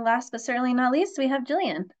 And last but certainly not least, we have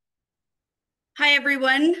Jillian. Hi,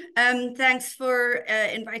 everyone. Thanks for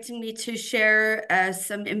inviting me to share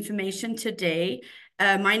some information today.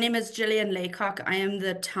 My name is Jillian Laycock. I am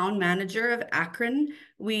the town manager of Akron.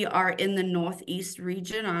 We are in the Northeast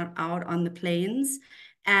region out on the plains.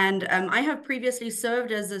 And I have previously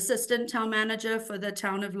served as assistant town manager for the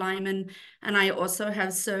town of Lyman. And I also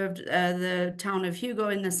have served the town of Hugo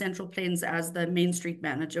in the Central Plains as the Main Street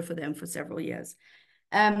manager for them for several years.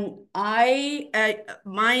 My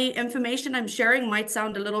information I'm sharing might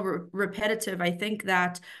sound a little repetitive. I think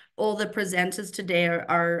that all the presenters today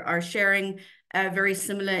are sharing very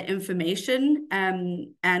similar information, and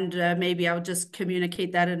maybe I'll just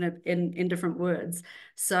communicate that in different words.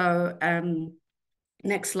 So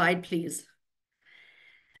next slide, please.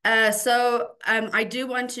 I do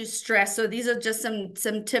want to stress, so these are just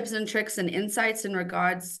some tips and tricks and insights in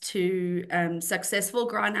regards to successful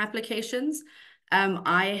grant applications.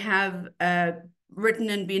 I have written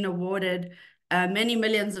and been awarded many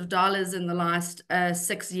millions of dollars in the last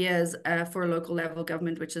 6 years for a local level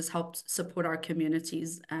government, which has helped support our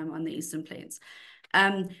communities on the Eastern Plains.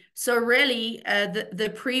 So really,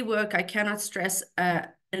 the pre-work, I cannot stress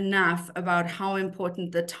enough about how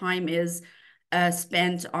important the time is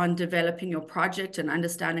spent on developing your project and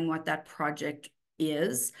understanding what that project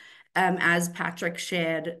is. As Patrick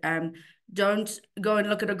shared, don't go and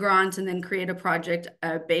look at a grant and then create a project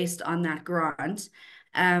based on that grant.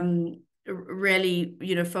 Really,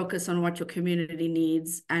 focus on what your community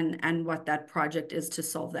needs and what that project is to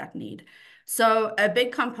solve that need. So a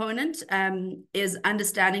big component is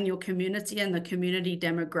understanding your community and the community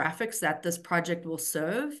demographics that this project will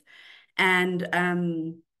serve. And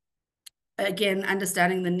again,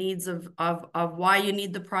 understanding the needs of why you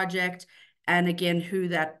need the project, and again, who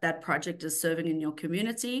that project is serving in your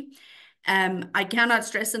community. I cannot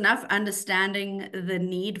stress enough understanding the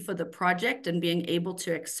need for the project and being able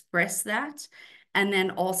to express that. And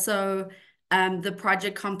then also the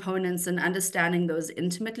project components and understanding those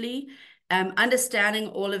intimately. Understanding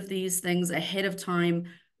all of these things ahead of time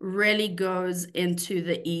really goes into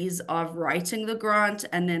the ease of writing the grant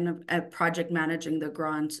and then project managing the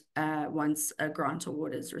grant once a grant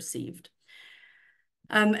award is received.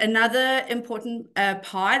 Another important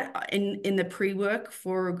part in the pre-work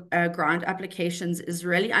for grant applications is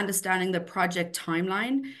really understanding the project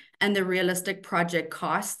timeline and the realistic project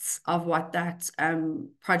costs of what that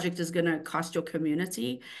project is going to cost your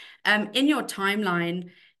community. In your timeline,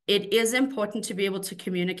 it is important to be able to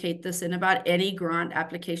communicate this in about any grant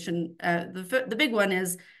application. The big one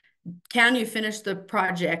is, can you finish the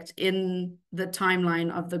project in the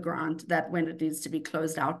timeline of the grant, that when it needs to be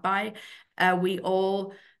closed out by? We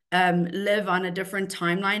all live on a different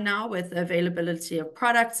timeline now with availability of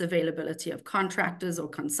products, availability of contractors or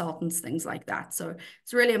consultants, things like that. So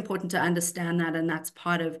it's really important to understand that, and that's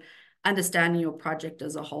part of understanding your project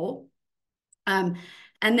as a whole.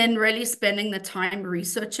 And then really spending the time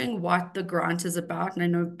researching what the grant is about. And I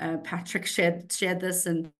know Patrick shared this,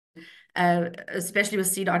 and especially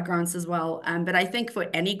with CDOT grants as well. But I think for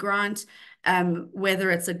any grant,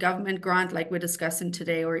 whether it's a government grant like we're discussing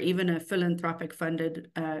today, or even a philanthropic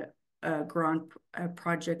funded grant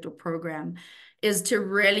project or program, is to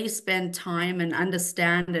really spend time and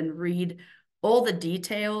understand and read all the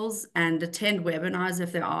details and attend webinars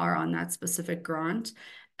if there are on that specific grant,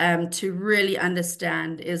 to really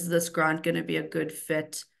understand, is this grant going to be a good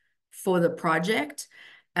fit for the project?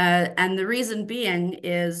 And the reason being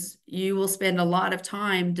is you will spend a lot of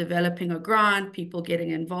time developing a grant, people getting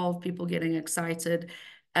involved, people getting excited,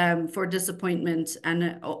 for disappointment,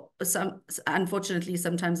 and unfortunately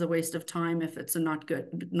sometimes a waste of time if it's not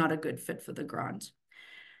a good fit for the grant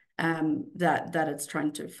that it's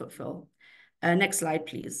trying to fulfill. Next slide,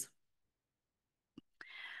 please.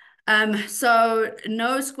 So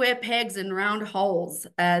no square pegs in round holes.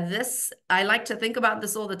 I like to think about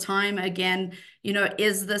this all the time. Again,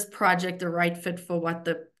 is this project the right fit for what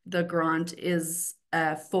the grant is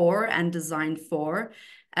for and designed for?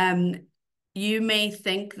 You may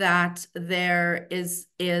think that there is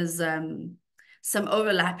some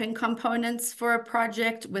overlapping components for a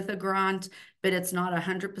project with a grant, but it's not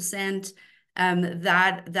 100%.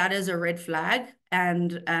 That is a red flag,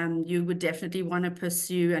 and you would definitely want to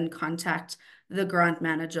pursue and contact the grant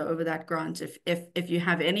manager over that grant if you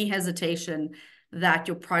have any hesitation that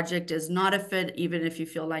your project is not a fit, even if you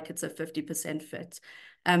feel like it's a 50% fit.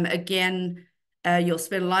 Again, you'll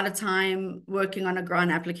spend a lot of time working on a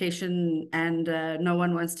grant application, and no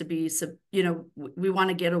one wants to be, we want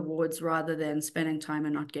to get awards rather than spending time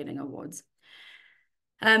and not getting awards.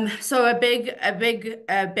 So a big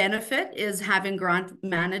benefit is having grant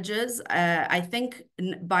managers. I think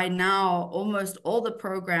by now almost all the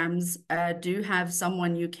programs do have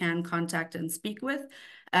someone you can contact and speak with.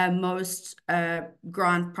 Most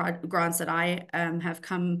grants that I have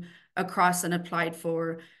come across and applied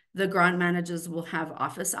for, the grant managers will have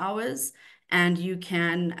office hours, and you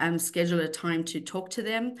can schedule a time to talk to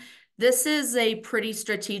them. This is a pretty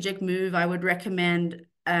strategic move. I would recommend,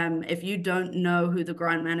 if you don't know who the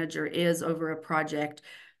grant manager is over a project,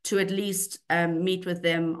 to at least meet with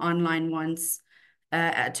them online once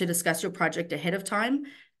to discuss your project ahead of time.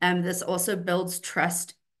 This also builds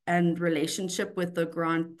trust and relationship with the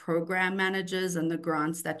grant program managers and the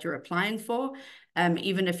grants that you're applying for.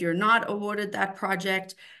 Even if you're not awarded that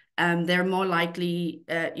project, they're more likely,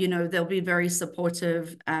 they'll be very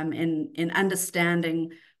supportive in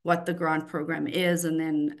understanding what the grant program is. And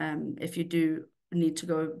then if you do need to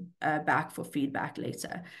go back for feedback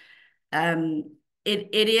later. It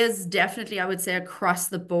is definitely, I would say, across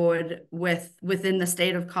the board within the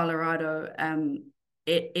state of Colorado,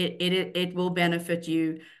 it will benefit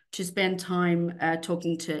you to spend time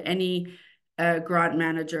talking to any grant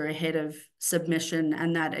manager ahead of submission,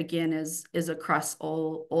 and that again is across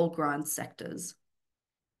all grant sectors.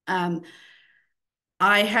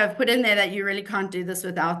 I have put in there that you really can't do this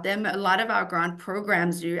without them. A lot of our grant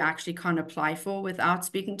programs you actually can't apply for without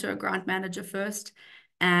speaking to a grant manager first.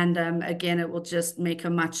 And again, it will just make a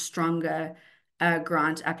much stronger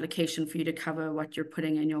grant application for you to cover what you're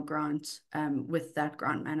putting in your grant with that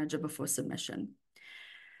grant manager before submission.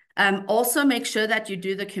 Also make sure that you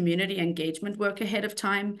do the community engagement work ahead of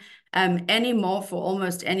time. Anymore, for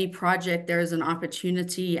almost any project, there is an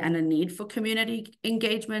opportunity and a need for community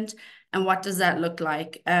engagement. And what does that look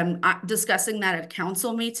like? Discussing that at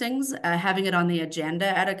council meetings, having it on the agenda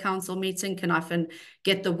at a council meeting can often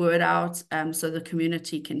get the word out so the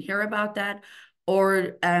community can hear about that.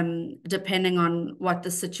 Or depending on what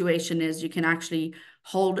the situation is, you can actually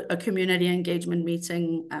hold a community engagement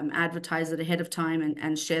meeting, advertise it ahead of time,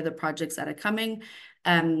 and share the projects that are coming.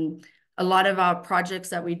 A lot of our projects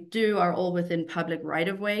that we do are all within public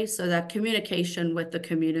right-of-way, so that communication with the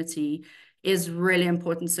community is really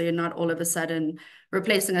important. So you're not all of a sudden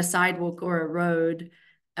replacing a sidewalk or a road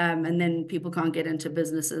And then people can't get into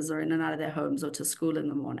businesses or in and out of their homes or to school in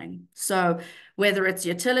the morning. So whether it's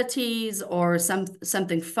utilities or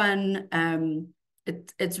something fun,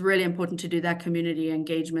 it's really important to do that community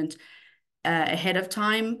engagement ahead of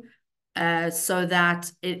time, so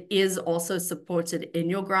that it is also supported in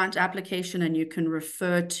your grant application, and you can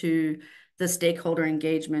refer to the stakeholder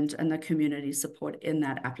engagement and the community support in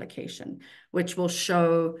that application, which will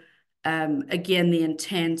show, again, the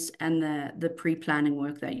intent and the pre-planning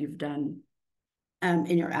work that you've done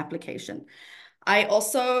in your application. I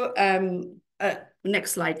also,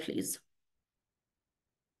 next slide, please.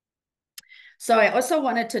 So I also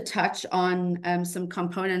wanted to touch on some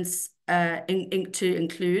components to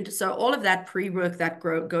include. So all of that pre-work that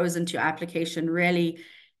goes into your application really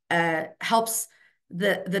helps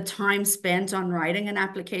the time spent on writing an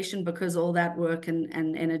application, because all that work and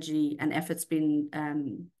energy and effort's been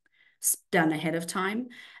done ahead of time.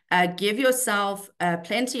 Give yourself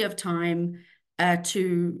plenty of time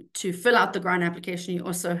to fill out the grant application. You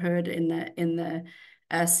also heard in the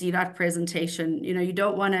CDOT presentation, you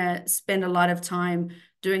don't want to spend a lot of time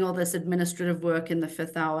doing all this administrative work in the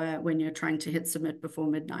 5th hour when you're trying to hit submit before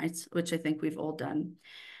midnight, which I think we've all done.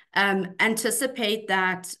 Anticipate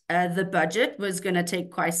that the budget was going to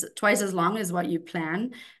take twice as long as what you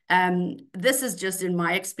plan. This is just in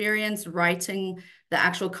my experience, writing the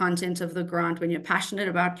actual content of the grant. When you're passionate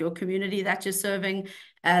about your community that you're serving,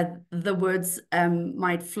 the words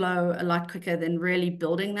might flow a lot quicker than really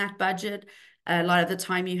building that budget. A lot of the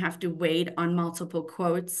time you have to wait on multiple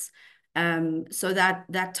quotes. So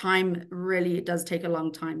that time really does take a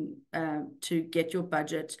long time to get your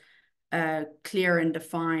budget clear and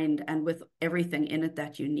defined and with everything in it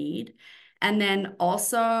that you need. And then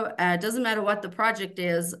also, doesn't matter what the project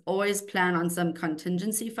is, always plan on some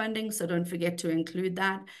contingency funding. So don't forget to include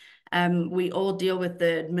that. We all deal with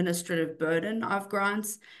the administrative burden of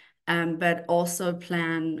grants, but also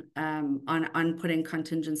plan on putting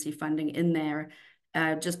contingency funding in there,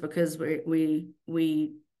 just because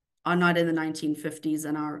we are not in the 1950s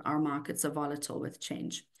and our markets are volatile with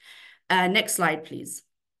change. Next slide, please.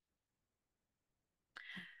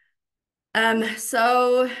 I'm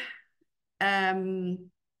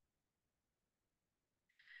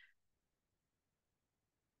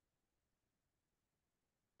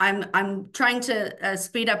trying to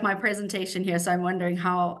speed up my presentation here, so I'm wondering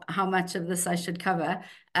how much of this I should cover.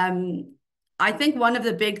 I think one of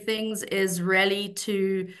the big things is really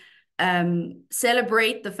to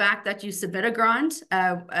celebrate the fact that you submit a grant.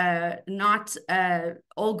 Not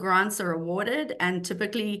all grants are awarded, and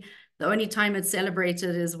typically the only time it's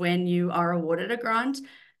celebrated is when you are awarded a grant.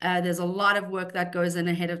 There's a lot of work that goes in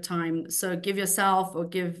ahead of time. So give yourself or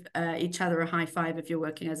give each other a high five if you're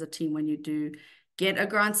working as a team when you do get a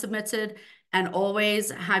grant submitted, and always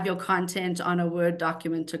have your content on a Word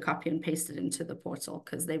document to copy and paste it into the portal,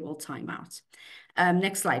 because they will time out.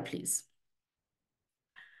 Next slide, please.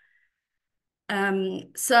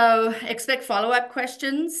 So expect follow-up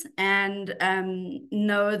questions, and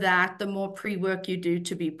know that the more pre-work you do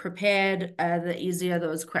to be prepared, the easier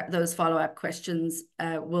those follow-up questions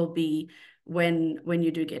will be when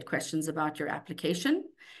you do get questions about your application.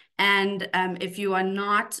 And if you are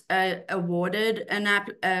not awarded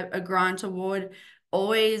a grant award,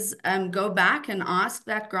 always go back and ask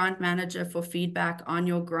that grant manager for feedback on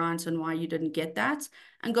your grant and why you didn't get that,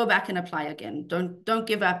 and go back and apply again. Don't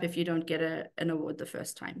give up if you don't get an award the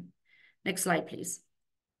first time. Next slide, please.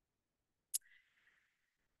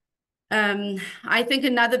 I think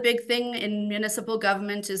another big thing in municipal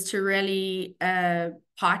government is to really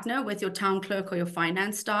partner with your town clerk or your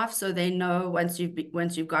finance staff, so they know once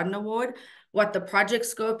you've got an award, what the project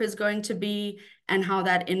scope is going to be and how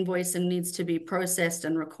that invoicing needs to be processed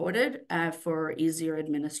and recorded for easier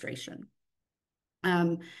administration.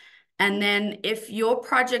 And then if your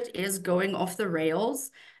project is going off the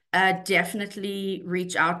rails, definitely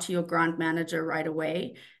reach out to your grant manager right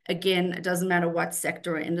away. Again, it doesn't matter what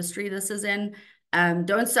sector or industry this is in.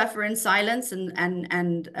 Don't suffer in silence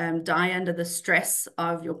and die under the stress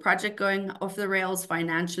of your project going off the rails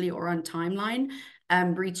financially or on timeline.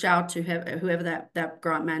 Reach out to whoever that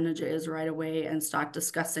grant manager is right away and start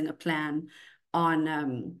discussing a plan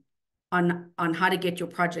on how to get your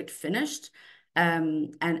project finished,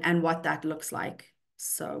 and what that looks like.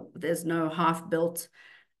 So there's no half-built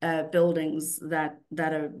buildings that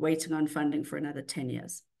are waiting on funding for another 10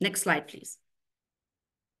 years. Next slide, please.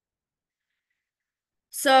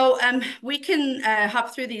 So we can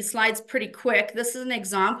hop through these slides pretty quick. This is an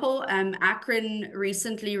example. Akron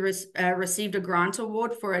recently received a grant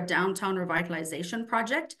award for a downtown revitalization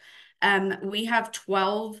project. We have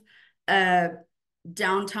 12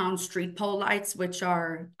 downtown street pole lights, which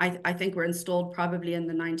are, I think were installed probably in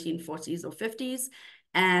the 1940s or 50s,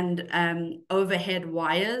 and overhead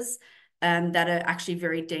wires that are actually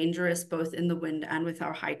very dangerous, both in the wind and with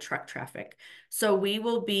our high truck traffic. So we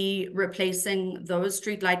will be replacing those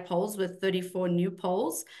street light poles with 34 new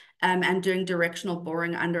poles, and doing directional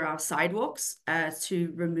boring under our sidewalks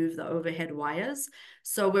to remove the overhead wires.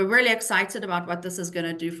 So we're really excited about what this is going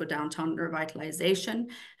to do for downtown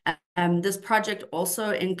revitalization. This project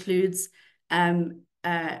also includes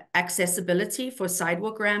accessibility for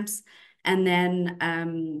sidewalk ramps, and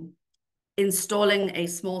then installing a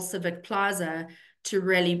small civic plaza to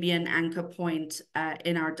really be an anchor point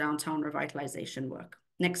in our downtown revitalization work.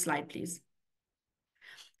 Next slide, please.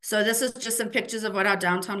 So this is just some pictures of what our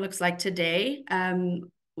downtown looks like today.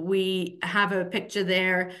 We have a picture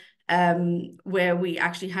there where we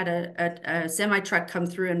actually had a semi-truck come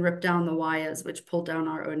through and rip down the wires, which pulled down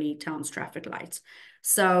our only town's traffic lights.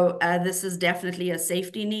 So this is definitely a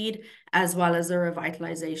safety need as well as a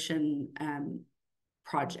revitalization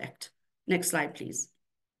project. Next slide, please.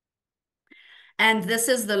 And this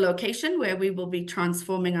is the location where we will be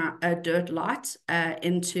transforming a dirt lot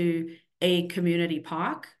into a community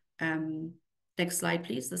park. Next slide,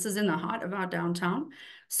 please. This is in the heart of our downtown.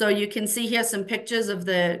 So you can see here some pictures of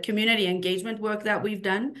the community engagement work that we've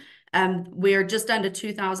done. We're just under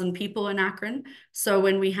 2,000 people in Akron. So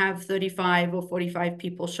when we have 35 or 45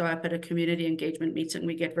 people show up at a community engagement meeting,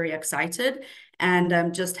 we get very excited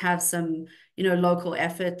and just have some, local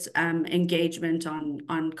effort engagement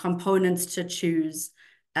on components to choose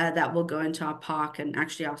that will go into our park and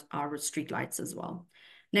actually our street lights as well.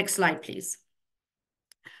 Next slide, please.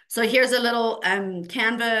 So here's a little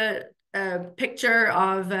Canva picture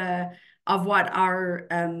of what our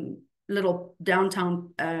little downtown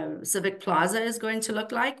civic plaza is going to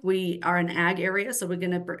look like. We are an ag area, so we're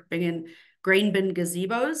going to bring in grain bin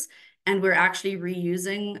gazebos, and we're actually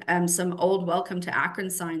reusing some old Welcome to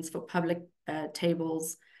Akron signs for public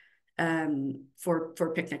tables,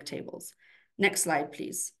 for picnic tables. Next slide,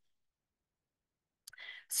 please.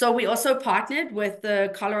 So we also partnered with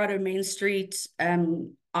the Colorado Main Street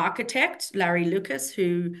architect, Larry Lucas,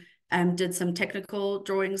 who did some technical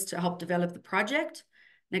drawings to help develop the project.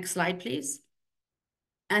 Next slide, please.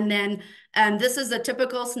 And then this is a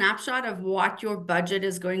typical snapshot of what your budget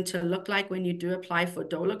is going to look like when you do apply for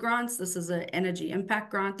DOLA grants. This is an energy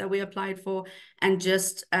impact grant that we applied for, and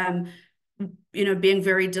just being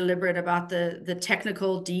very deliberate about the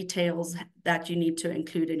technical details that you need to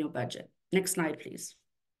include in your budget. Next slide, please.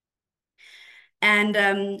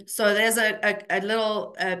 And so there's a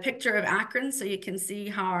little picture of Akron, so you can see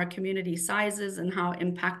how our community sizes and how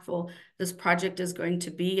impactful this project is going to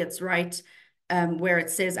be. It's right where it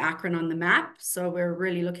says Akron on the map. So we're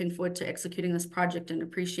really looking forward to executing this project and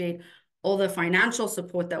appreciate all the financial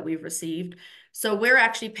support that we've received. So we're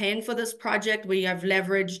actually paying for this project. We have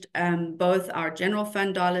leveraged both our general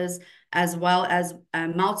fund dollars as well as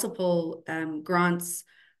multiple grants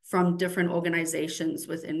from different organizations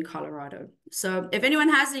within Colorado. So if anyone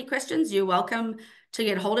has any questions, you're welcome to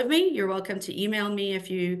get hold of me. You're welcome to email me if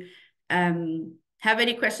you have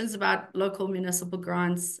any questions about local municipal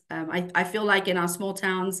grants. I feel like in our small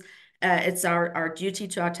towns, it's our duty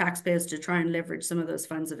to our taxpayers to try and leverage some of those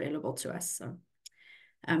funds available to us. So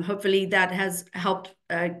hopefully that has helped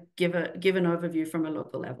give an overview from a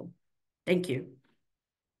local level. Thank you.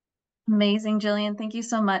 Amazing, Jillian. Thank you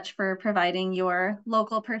so much for providing your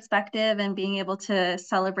local perspective and being able to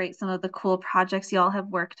celebrate some of the cool projects you all have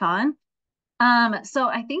worked on. So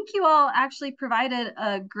I think you all actually provided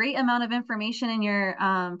a great amount of information in your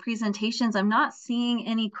presentations. I'm not seeing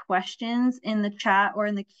any questions in the chat or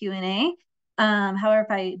in the Q&A. However,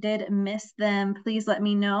 if I did miss them, please let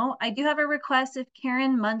me know. I do have a request. If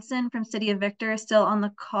Karen Munson from City of Victor is still on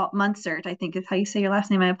the call, Munsert, I think is how you say your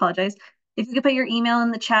last name. I apologize. If you could put your email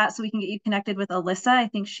in the chat so we can get you connected with Alyssa. I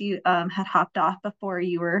think she had hopped off before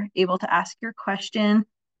you were able to ask your question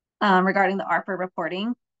regarding the ARPA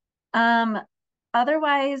reporting.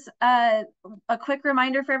 Otherwise, a quick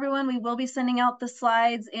reminder for everyone, we will be sending out the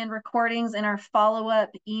slides and recordings in our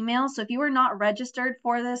follow-up email. So if you were not registered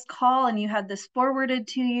for this call and you had this forwarded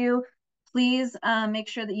to you, please make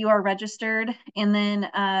sure that you are registered. And then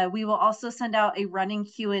we will also send out a running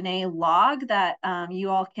Q&A log that you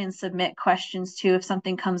all can submit questions to if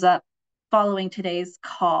something comes up following today's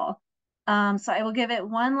call. So I will give it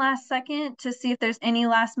one last second to see if there's any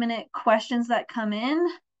last minute questions that come in.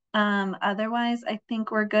 Otherwise, I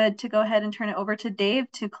think we're good to go ahead and turn it over to Dave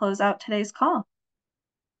to close out today's call.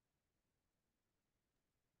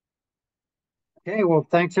 Okay, well,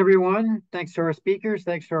 thanks everyone. Thanks to our speakers.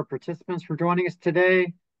 Thanks to our participants for joining us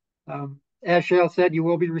today. as Shale said, you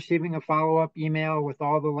will be receiving a follow-up email with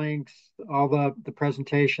all the links, all the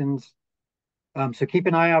presentations. So keep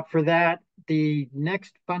an eye out for that. The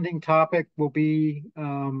next funding topic will be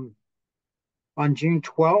on June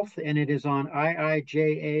 12th, and it is on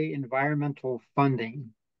IIJA environmental funding.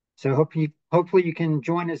 So hopefully you can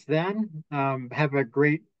join us then. Have a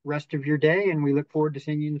great rest of your day, and we look forward to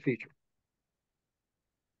seeing you in the future.